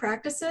step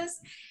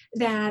practices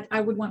that I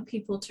would want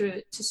people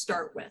to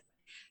start with.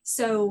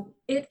 So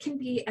it can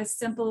be as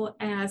simple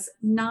as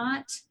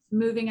not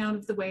moving out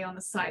of the way on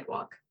the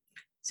sidewalk.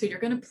 So you're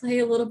going to play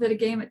a little bit of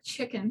game of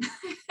chicken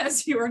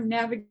as you are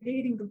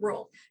navigating the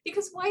world,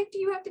 because why do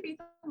you have to be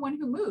the one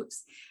who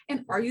moves?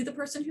 And are you the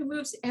person who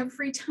moves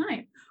every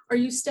time? Are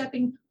you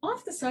stepping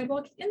off the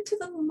sidewalk into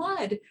the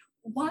mud?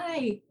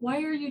 Why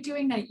are you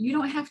doing that? You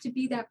don't have to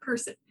be that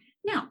person.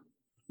 Now,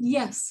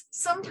 yes,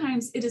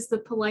 sometimes it is the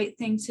polite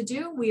thing to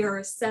do. We are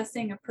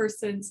assessing a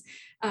person's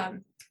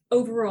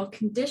overall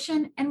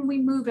condition, and we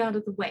move out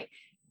of the way.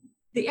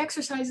 The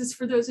exercise is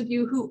for those of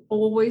you who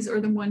always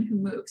are the one who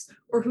moves,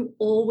 or who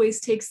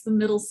always takes the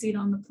middle seat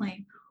on the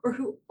plane, or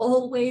who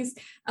always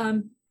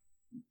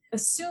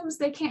assumes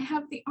they can't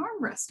have the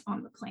armrest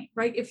on the plane,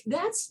 right? If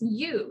that's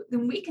you,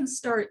 then we can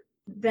start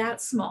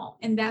that small,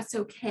 and that's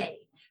okay,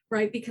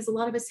 right? Because a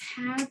lot of us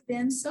have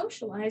been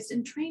socialized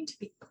and trained to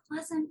be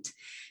pleasant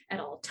at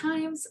all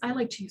times. I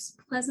like to use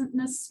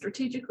pleasantness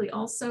strategically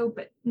also,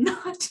 but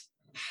not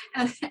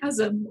as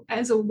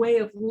a way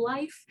of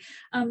life,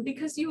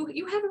 because you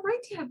have a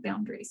right to have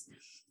boundaries.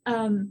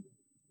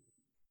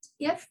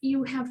 If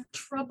you have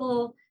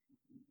trouble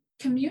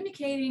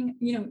communicating,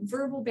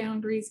 verbal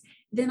boundaries,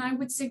 then I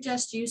would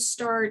suggest you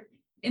start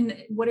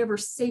in whatever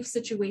safe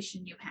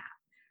situation you have.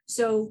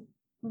 So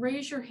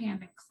raise your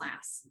hand in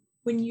class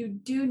when you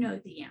do know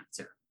the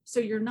answer. So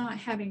you're not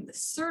having the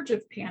surge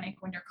of panic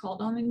when you're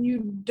called on and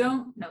you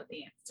don't know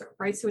the answer,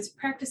 right? So it's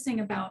practicing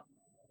about,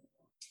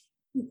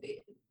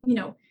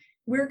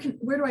 where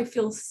do I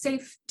feel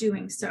safe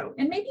doing so?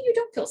 And maybe you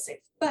don't feel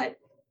safe, but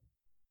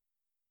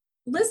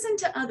listen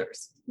to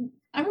others.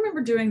 I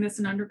remember doing this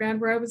in undergrad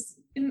where I was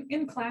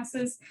in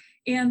classes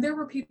and there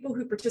were people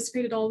who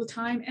participated all the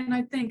time. And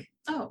I think,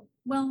 oh,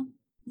 well,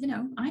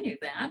 I knew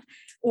that,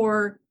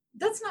 or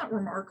that's not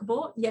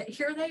remarkable. Yet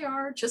here they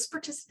are just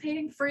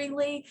participating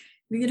freely.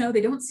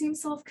 They don't seem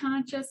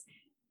self-conscious.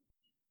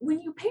 When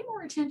you pay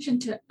more attention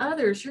to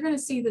others, you're going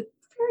to see that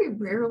very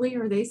rarely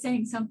are they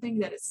saying something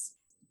that is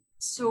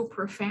so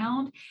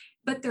profound,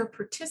 but they're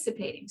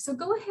participating. So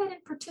go ahead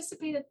and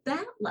participate at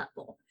that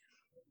level,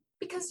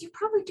 because you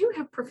probably do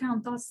have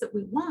profound thoughts that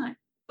we want,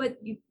 but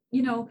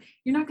you're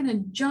not going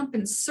to jump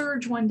and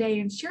surge one day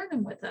and share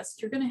them with us.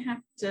 You're going to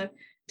have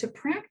to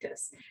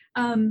practice.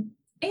 And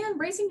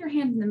raising your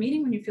hand in the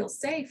meeting when you feel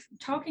safe,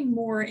 talking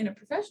more in a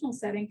professional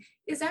setting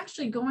is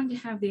actually going to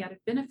have the added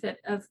benefit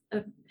of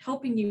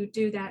helping you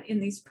do that in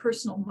these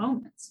personal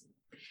moments.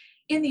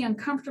 In the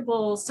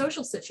uncomfortable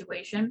social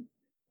situation,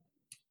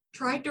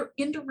 try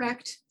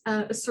indirect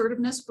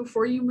assertiveness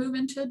before you move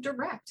into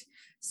direct.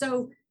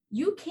 So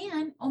you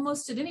can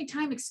almost at any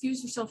time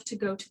excuse yourself to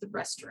go to the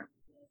restroom.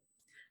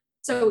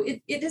 So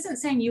it isn't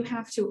saying you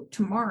have to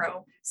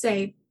tomorrow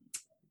say,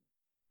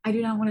 I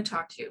do not want to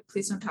talk to you.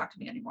 Please don't talk to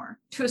me anymore,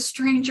 to a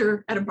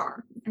stranger at a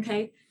bar.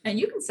 Okay. And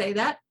you can say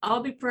that,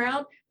 I'll be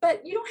proud,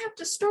 but you don't have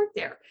to start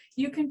there.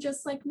 You can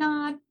just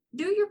nod,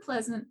 do your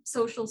pleasant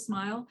social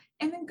smile,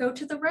 and then go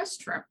to the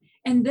restroom.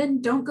 And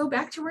then don't go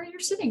back to where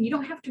you're sitting. You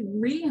don't have to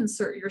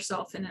reinsert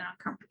yourself in an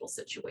uncomfortable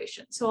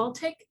situation. So I'll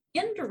take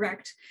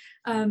indirect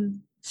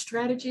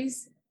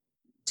strategies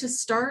to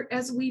start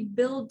as we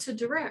build to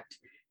direct.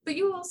 But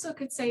you also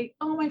could say,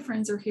 oh, my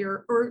friends are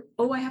here, or,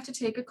 oh, I have to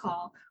take a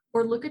call,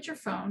 or look at your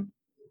phone.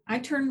 I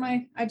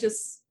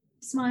just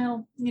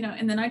smile,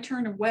 and then I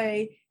turn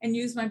away and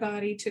use my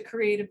body to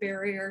create a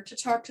barrier to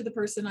talk to the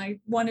person I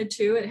wanted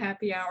to at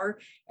happy hour,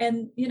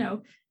 and,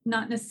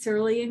 not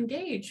necessarily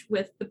engage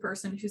with the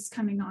person who's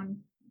coming on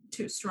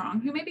too strong,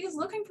 who maybe is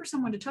looking for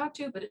someone to talk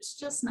to, but it's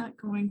just not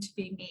going to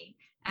be me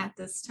at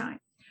this time.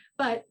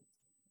 But,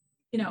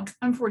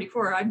 I'm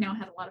 44. I've now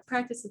had a lot of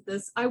practice at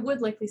this. I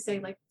would likely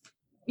say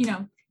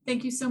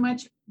thank you so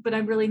much, but I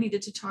really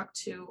needed to talk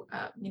to,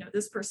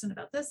 this person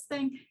about this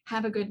thing.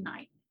 Have a good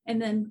night,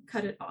 and then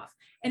cut it off.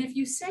 And if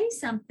you say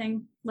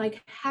something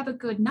like, have a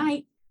good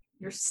night,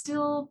 you're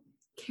still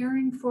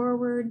carrying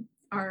forward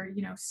our,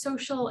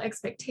 social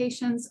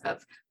expectations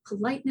of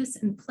politeness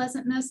and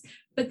pleasantness,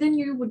 but then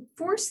you would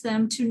force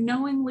them to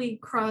knowingly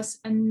cross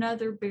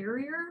another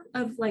barrier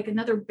of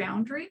another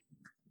boundary.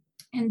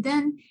 And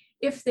then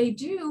if they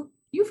do,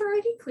 you've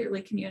already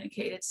clearly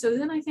communicated. So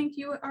then I think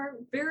you are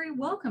very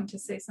welcome to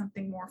say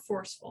something more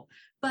forceful.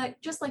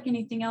 But just like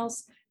anything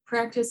else,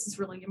 practice is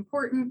really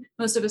important.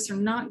 Most of us are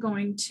not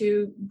going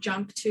to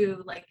jump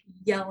to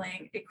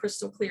yelling a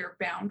crystal clear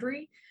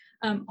boundary.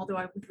 Although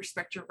I would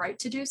respect your right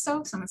to do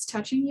so. If someone's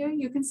touching you,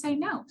 you can say,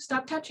 no,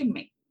 stop touching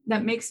me.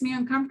 That makes me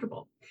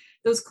uncomfortable.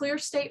 Those clear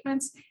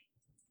statements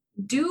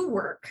do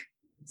work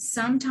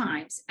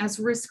sometimes as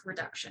risk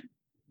reduction.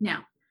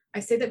 Now, I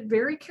say that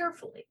very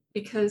carefully,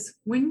 because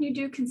when you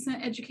do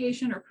consent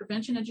education or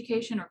prevention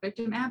education or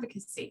victim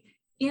advocacy,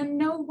 in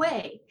no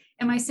way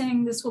am I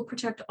saying this will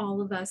protect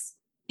all of us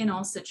in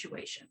all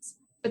situations.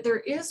 But there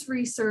is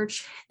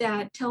research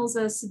that tells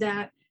us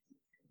that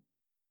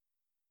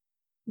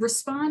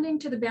responding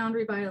to the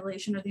boundary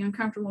violation or the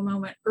uncomfortable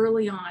moment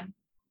early on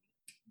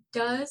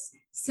does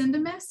send a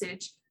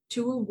message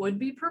to a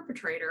would-be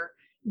perpetrator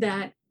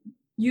that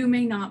you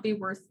may not be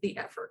worth the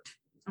effort.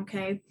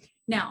 Okay.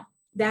 Now,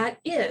 that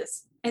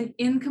is an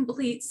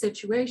incomplete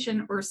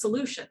situation or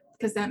solution,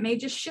 because that may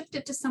just shift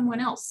it to someone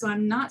else. So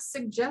I'm not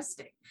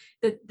suggesting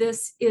that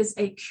this is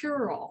a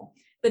cure-all,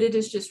 but it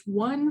is just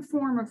one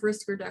form of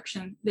risk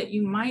reduction that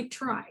you might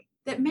try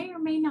that may or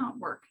may not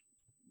work,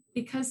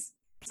 because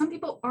some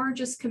people are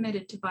just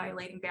committed to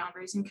violating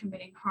boundaries and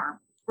committing harm,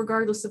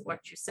 regardless of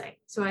what you say.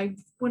 So I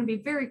want to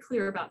be very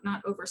clear about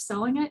not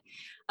overselling it,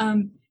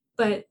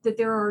 but that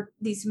there are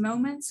these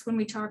moments when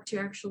we talk to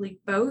actually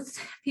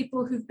both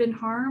people who've been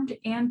harmed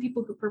and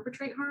people who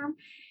perpetrate harm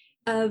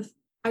of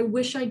I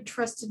wish I'd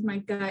trusted my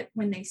gut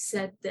when they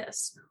said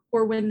this,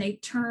 or when they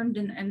turned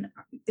and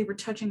they were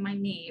touching my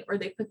knee, or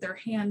they put their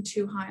hand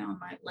too high on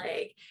my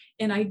leg,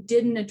 and I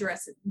didn't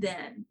address it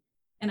then,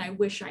 and I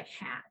wish I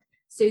had.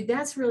 So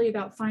that's really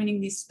about finding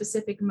these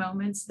specific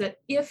moments that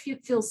if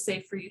it feels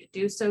safe for you to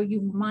do so, you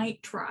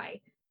might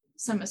try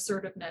some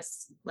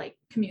assertiveness, like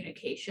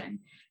communication.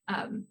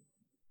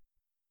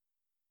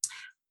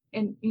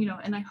 And, you know,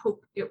 and I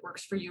hope it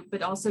works for you,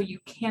 but also you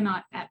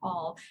cannot at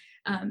all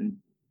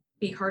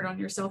be hard on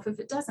yourself if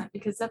it doesn't,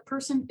 because that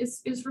person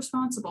is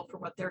responsible for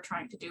what they're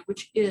trying to do,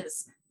 which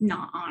is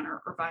not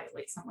honor or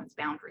violate someone's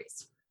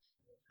boundaries.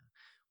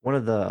 One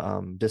of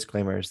the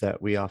disclaimers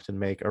that we often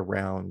make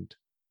around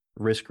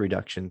risk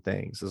reduction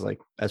things is, like,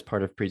 as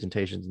part of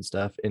presentations and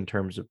stuff, in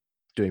terms of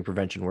doing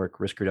prevention work,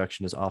 risk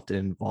reduction is often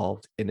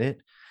involved in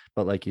it.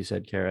 But like you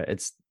said, Kara,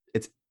 it's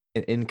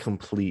an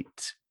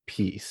incomplete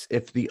piece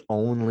if the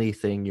only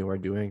thing you are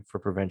doing for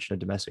prevention of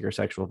domestic or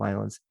sexual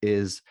violence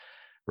is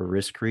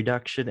risk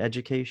reduction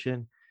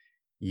education.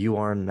 You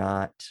are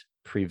not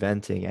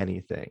preventing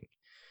anything.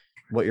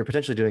 What you're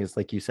potentially doing is,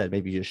 like you said,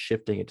 maybe just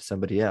shifting it to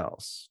somebody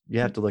else. You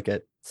have to look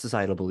at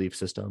societal belief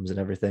systems and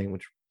everything,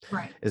 which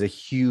is a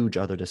huge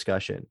other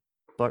discussion.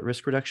 But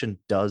risk reduction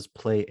does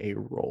play a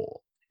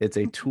role. It's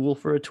a tool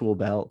for a tool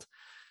belt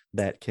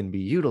that can be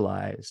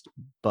utilized,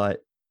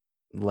 but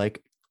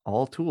like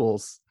all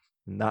tools,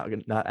 not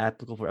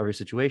applicable for every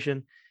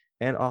situation,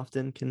 and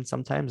often can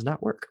sometimes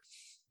not work.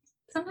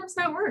 Sometimes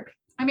not work.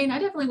 I mean, I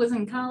definitely was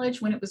in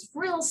college when it was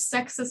real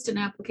sexist in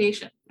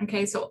application.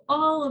 Okay, so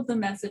all of the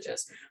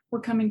messages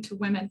were coming to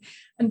women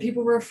and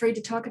people were afraid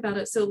to talk about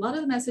it. So a lot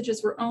of the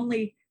messages were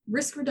only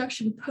risk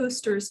reduction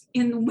posters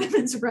in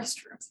women's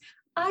restrooms.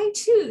 I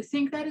too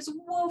think that is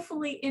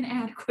woefully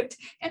inadequate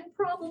and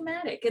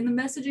problematic, and the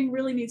messaging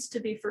really needs to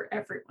be for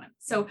everyone.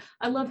 So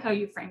I love how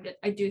you framed it.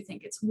 I do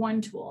think it's one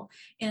tool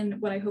in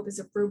what I hope is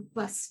a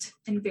robust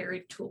and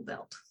varied tool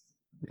belt.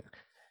 Yeah.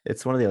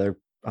 It's one of the other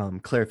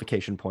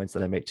clarification points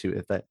that I make too,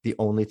 if that the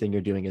only thing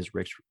you're doing is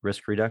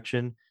risk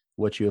reduction.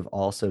 What you have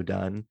also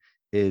done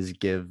is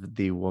give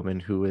the woman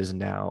who is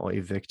now a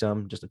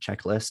victim just a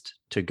checklist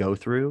to go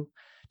through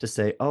to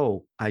say,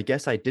 oh, I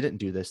guess I didn't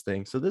do this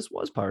thing, so this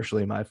was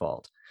partially my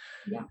fault.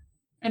 Yeah.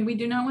 And we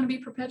do not want to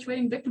be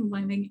perpetuating victim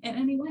blaming in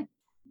any way.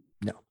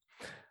 No.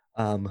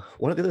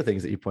 One of the other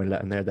things that you pointed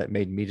out in there that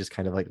made me just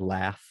kind of like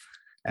laugh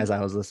as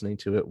I was listening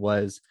to it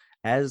was,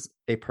 as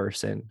a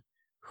person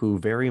who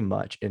very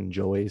much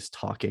enjoys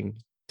talking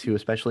to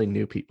especially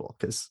new people,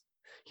 because,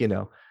 you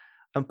know,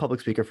 I'm a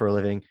public speaker for a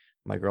living.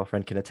 My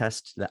girlfriend can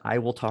attest that I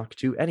will talk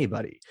to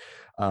anybody.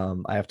 I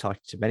have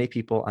talked to many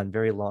people on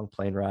very long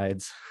plane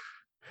rides.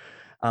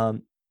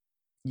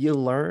 You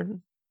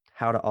learn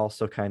how to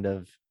also kind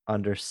of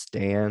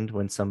understand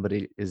when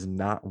somebody is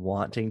not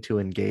wanting to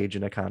engage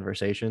in a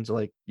conversation. So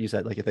like you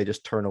said, like if they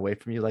just turn away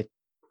from you, like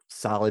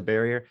solid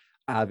barrier,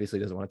 obviously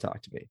doesn't want to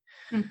talk to me.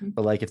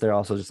 But like if they're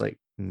also just like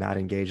not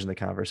engaged in the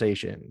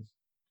conversation,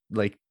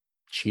 like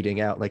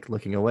cheating out, like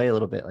looking away a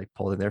little bit, like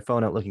pulling their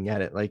phone out, looking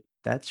at it, like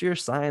that's your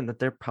sign that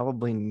they're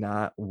probably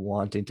not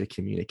wanting to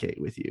communicate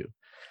with you.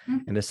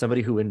 And as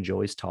somebody who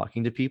enjoys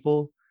talking to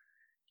people,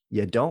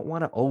 you don't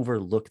want to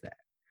overlook that,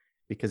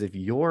 because if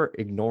you're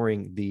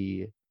ignoring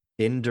the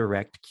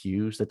indirect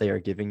cues that they are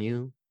giving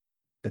you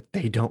that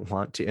they don't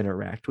want to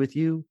interact with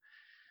you,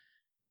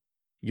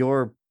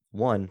 you're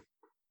one,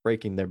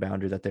 breaking their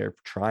boundary that they're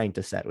trying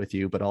to set with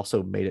you, but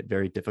also made it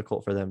very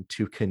difficult for them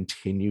to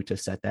continue to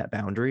set that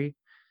boundary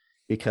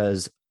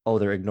because, oh,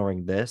 they're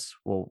ignoring this.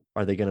 Well,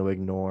 are they going to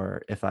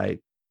ignore if I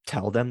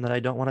tell them that I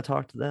don't want to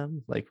talk to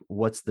them? Like,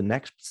 what's the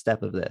next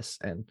step of this?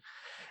 And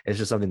it's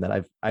just something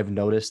that I've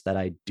noticed that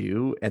I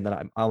do, and that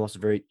I'm almost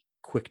very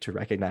quick to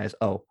recognize,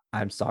 oh,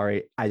 I'm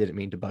sorry, I didn't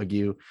mean to bug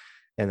you.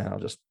 And then I'll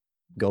just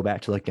go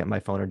back to looking at my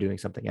phone or doing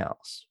something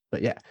else.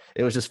 But yeah,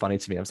 it was just funny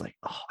to me. I was like,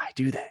 oh, I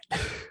do that.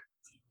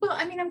 Well,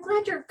 I mean, I'm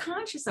glad you're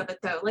conscious of it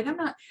though. Like I'm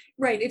not,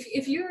 right.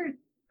 If you're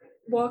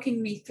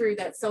walking me through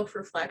that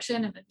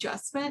self-reflection and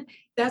adjustment,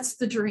 that's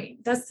the dream.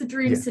 That's the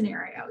dream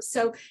scenario.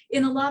 So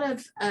in a lot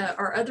of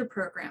our other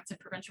programs and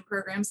prevention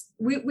programs,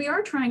 we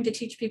are trying to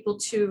teach people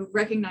to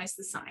recognize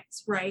the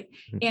signs, right?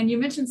 And you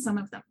mentioned some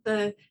of them,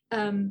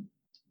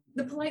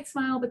 the polite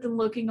smile, but then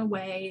looking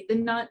away, the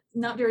not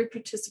very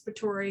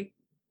participatory.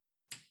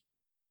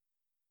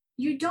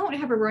 You don't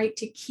have a right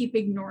to keep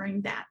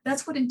ignoring that.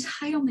 That's what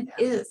entitlement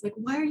is. Like,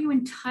 why are you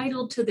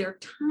entitled to their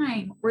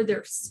time or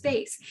their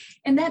space?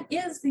 And that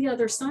is the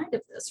other side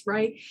of this,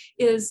 right?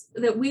 Is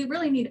that we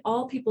really need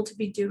all people to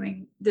be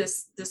doing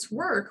this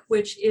work,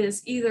 which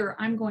is either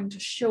I'm going to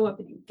show up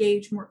and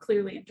engage more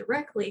clearly and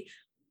directly,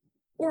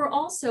 or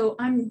also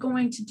I'm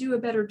going to do a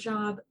better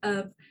job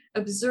of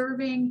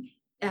observing,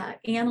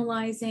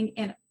 analyzing,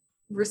 and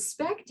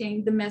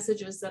respecting the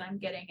messages that I'm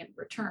getting in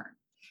return.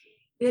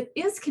 It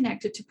is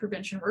connected to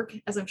prevention work,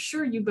 as I'm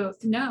sure you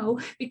both know,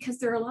 because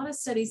there are a lot of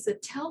studies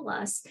that tell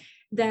us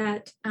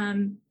that,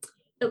 and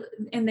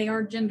they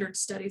are gendered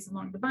studies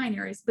along the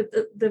binaries, but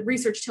the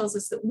research tells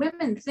us that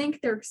women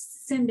think they're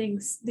sending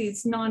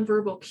these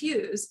nonverbal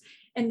cues,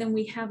 And then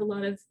we have a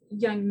lot of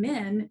young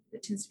men,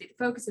 that tends to be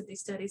the focus of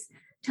these studies,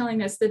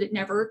 telling us that it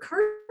never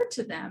occurred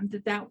to them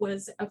that that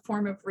was a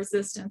form of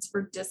resistance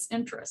or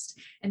disinterest.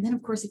 And then,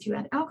 of course, if you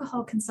add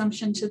alcohol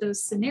consumption to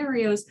those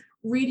scenarios,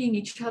 reading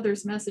each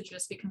other's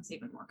messages becomes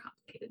even more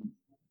complicated.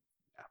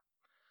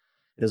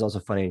 It is also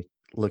funny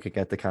looking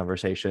at the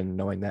conversation,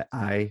 knowing that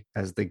I,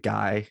 as the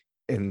guy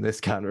in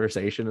this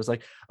conversation, is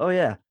like, oh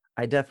yeah,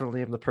 I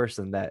definitely am the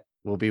person that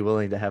will be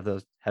willing to have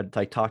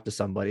talk to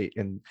somebody,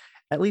 and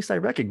at least I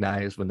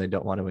recognize when they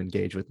don't want to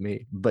engage with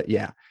me. But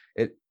yeah,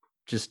 it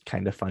just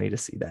kind of funny to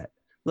see that.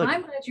 Look,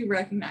 I'm glad you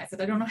recognize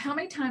it. I don't know how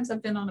many times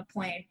I've been on a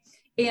plane,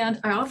 and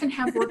I often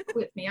have work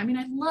with me. I mean,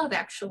 I love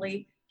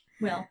actually,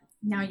 well,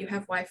 now you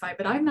have Wi-Fi,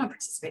 but I'm not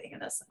participating in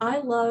this. I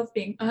love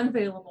being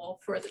unavailable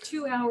for the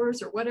 2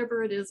 hours or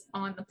whatever it is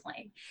on the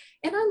plane.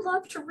 And I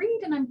love to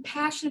read, and I'm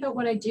passionate about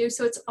what I do.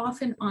 So it's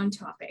often on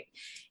topic.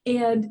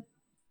 And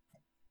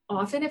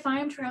often if I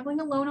am traveling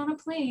alone on a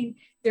plane,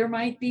 there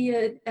might be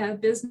a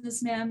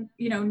businessman,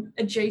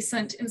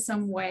 adjacent in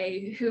some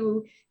way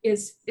who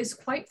is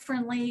quite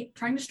friendly,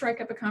 trying to strike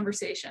up a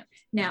conversation.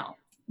 Now,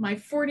 my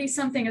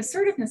 40-something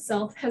assertiveness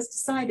self has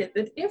decided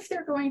that if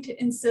they're going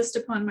to insist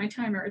upon my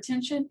time or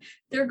attention,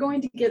 they're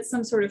going to get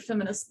some sort of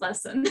feminist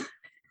lesson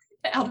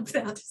out of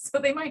that. So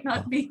they might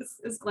not be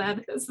as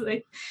glad as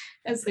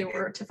they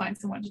were to find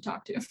someone to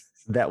talk to.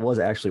 That was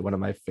actually one of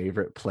my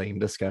favorite plane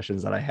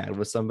discussions that I had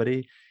with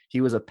somebody.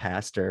 He was a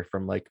pastor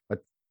from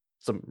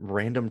some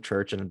random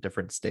church in a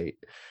different state,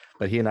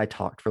 but he and I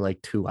talked for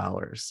like 2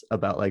 hours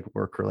about like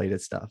work related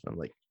stuff. I'm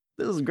like,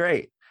 this is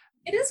great.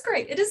 It is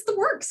great. It is the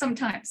work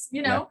sometimes,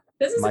 Yeah.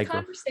 This is a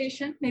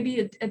conversation,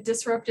 maybe a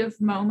disruptive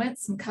moment,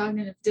 some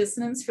cognitive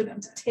dissonance for them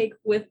to take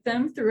with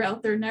them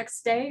throughout their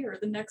next day or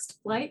the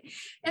next flight,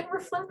 and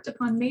reflect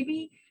upon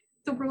maybe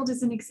the world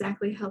isn't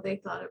exactly how they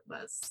thought it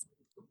was.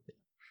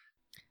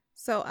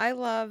 So I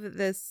love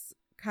this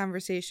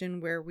conversation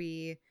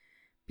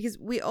because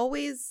we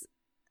always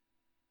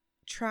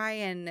try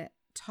and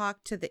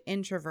talk to the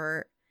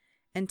introvert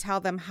and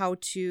tell them how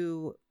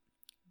to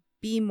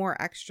be more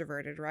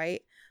extroverted,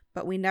 right?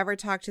 But we never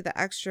talk to the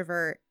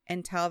extrovert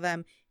and tell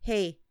them,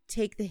 hey,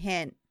 take the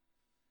hint,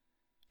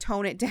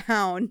 tone it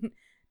down.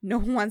 No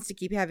one wants to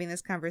keep having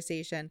this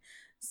conversation.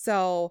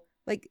 So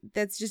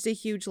that's just a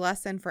huge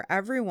lesson for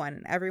everyone,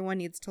 and everyone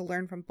needs to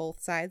learn from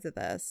both sides of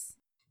this.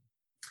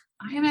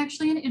 I am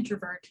actually an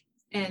introvert,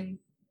 and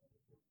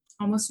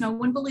almost no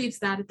one believes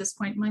that at this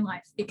point in my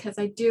life, because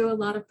I do a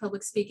lot of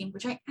public speaking,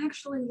 which I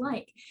actually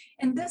like.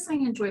 And this I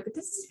enjoy, but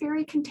this is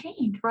very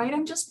contained, right?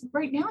 I'm just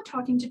right now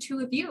talking to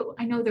two of you.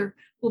 I know there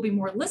will be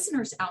more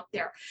listeners out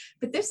there,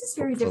 but this is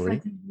very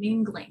different than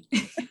mingling.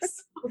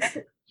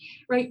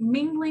 Right?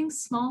 Mingling,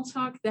 small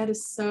talk, that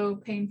is so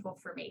painful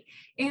for me.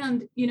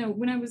 And,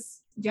 when I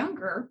was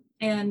younger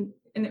and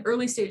in the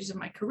early stages of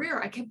my career,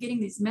 I kept getting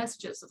these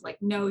messages of like,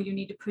 no, you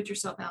need to put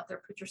yourself out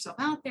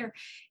there.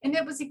 And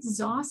it was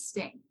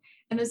exhausting.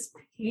 And it's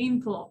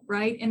painful,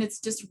 right? And it's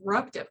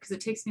disruptive because it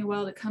takes me a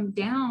while to come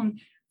down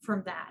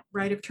from that,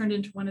 right? I've turned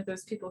into one of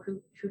those people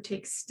who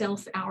take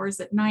stealth hours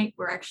at night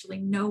where actually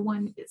no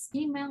one is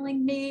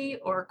emailing me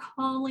or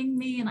calling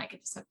me, and I can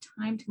just have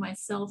time to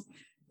myself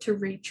to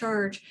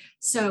recharge.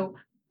 So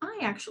I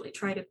actually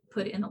try to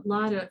put in a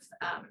lot of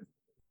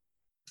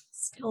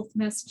stealth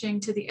messaging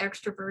to the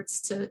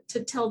extroverts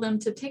to tell them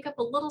to take up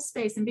a little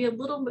space and be a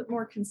little bit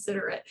more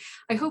considerate.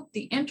 I hope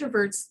the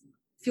introverts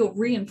feel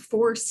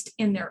reinforced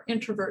in their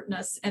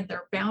introvertness and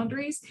their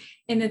boundaries,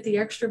 and that the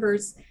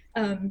extroverts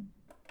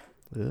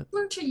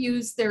learn to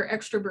use their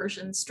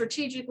extroversion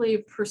strategically,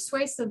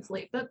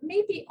 persuasively, but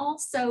maybe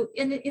also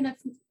in a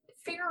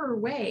fairer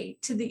way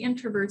to the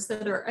introverts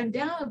that are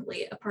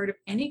undoubtedly a part of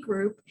any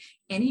group,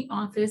 any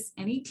office,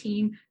 any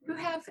team, who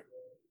have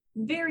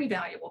very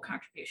valuable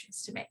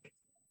contributions to make.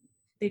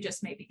 They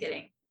just may be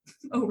getting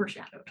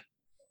overshadowed.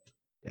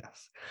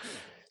 Yes.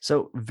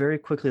 So very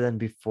quickly then,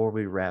 before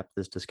we wrap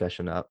this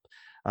discussion up,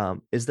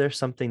 is there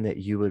something that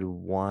you would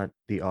want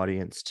the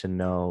audience to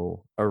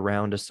know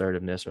around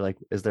assertiveness, or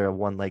is there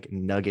one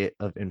nugget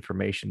of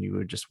information you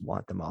would just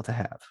want them all to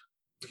have?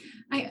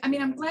 I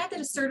mean, I'm glad that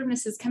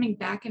assertiveness is coming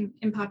back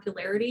in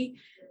popularity.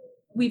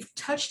 We've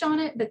touched on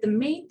it, but the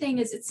main thing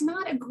is it's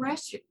not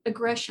aggression,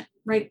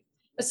 right?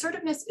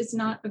 Assertiveness is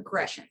not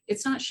aggression.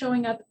 It's not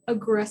showing up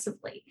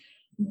aggressively.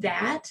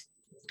 That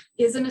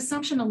is an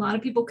assumption a lot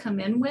of people come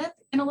in with,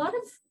 and a lot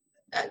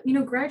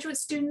of graduate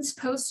students,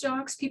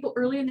 postdocs, people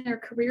early in their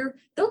career,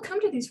 they'll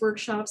come to these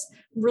workshops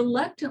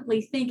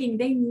reluctantly thinking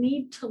they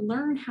need to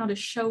learn how to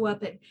show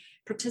up and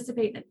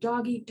participate in a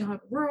dog-eat-dog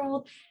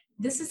world.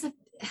 This is a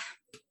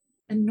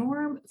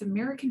norm of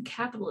American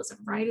capitalism,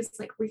 right? It's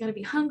like we got to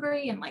be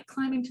hungry and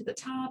climbing to the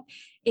top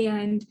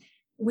and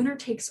winner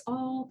takes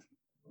all.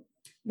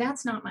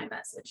 That's not my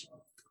message.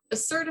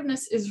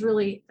 Assertiveness is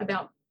really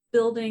about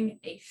building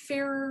a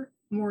fairer,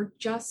 more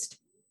just,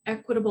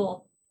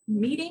 equitable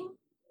meeting,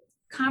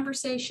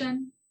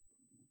 conversation,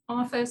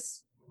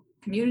 office,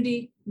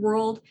 community,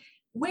 world,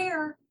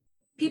 where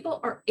people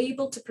are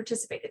able to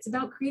participate. It's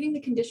about creating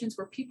the conditions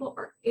where people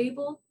are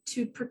able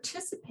to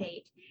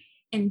participate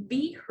and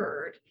be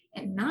heard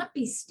and not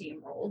be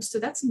steamrolled. So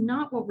that's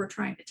not what we're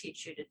trying to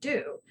teach you to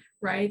do,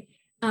 right?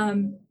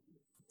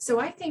 So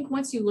I think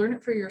once you learn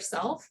it for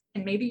yourself,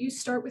 and maybe you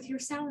start with your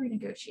salary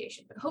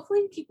negotiation, but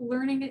hopefully you keep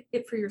learning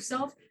it for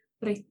yourself.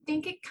 But I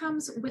think it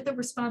comes with a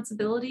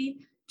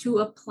responsibility to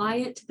apply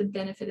it to the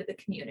benefit of the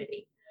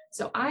community.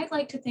 So I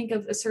like to think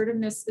of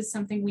assertiveness as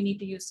something we need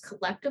to use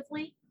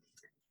collectively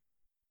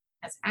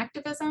as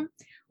activism,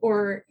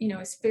 or,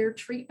 as fair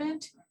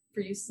treatment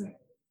for use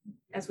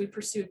as we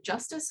pursue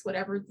justice,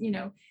 whatever,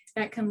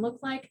 that can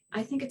look like.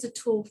 I think it's a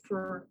tool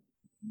for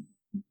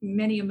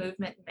many a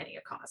movement, many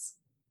a cause.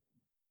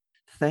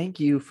 Thank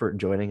you for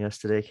joining us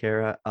today,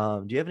 Kara.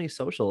 Do you have any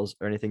socials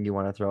or anything you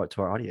want to throw out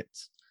to our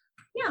audience?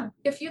 Yeah,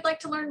 if you'd like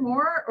to learn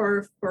more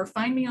or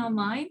find me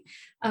online,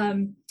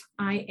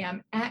 I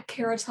am at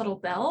Kara Tuttle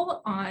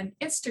Bell on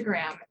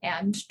Instagram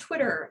and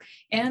Twitter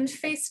and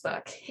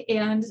Facebook.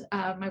 And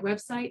my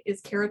website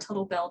is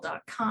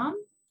karatuttlebell.com.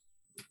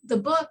 The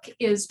book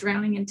is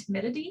Drowning in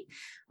Timidity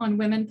on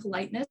Women,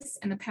 Politeness,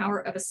 and the Power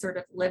of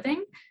Assertive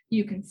Living.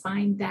 You can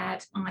find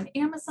that on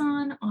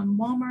Amazon, on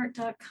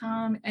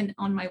Walmart.com, and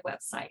on my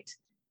website.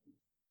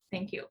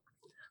 Thank you.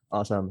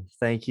 Awesome.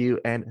 Thank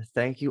you. And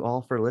thank you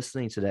all for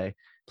listening today.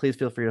 Please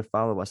feel free to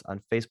follow us on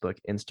Facebook,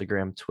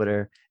 Instagram,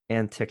 Twitter,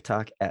 and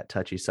TikTok at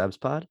Touchy Subs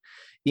Pod.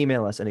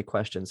 Email us any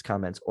questions,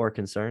 comments, or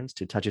concerns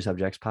to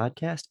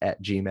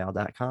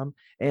touchysubjectspodcast@gmail.com.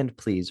 And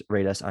please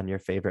rate us on your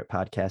favorite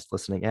podcast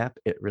listening app.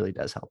 It really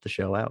does help the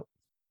show out.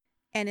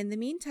 And in the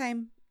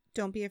meantime,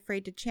 don't be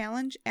afraid to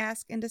challenge,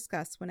 ask, and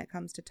discuss when it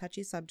comes to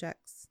touchy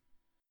subjects.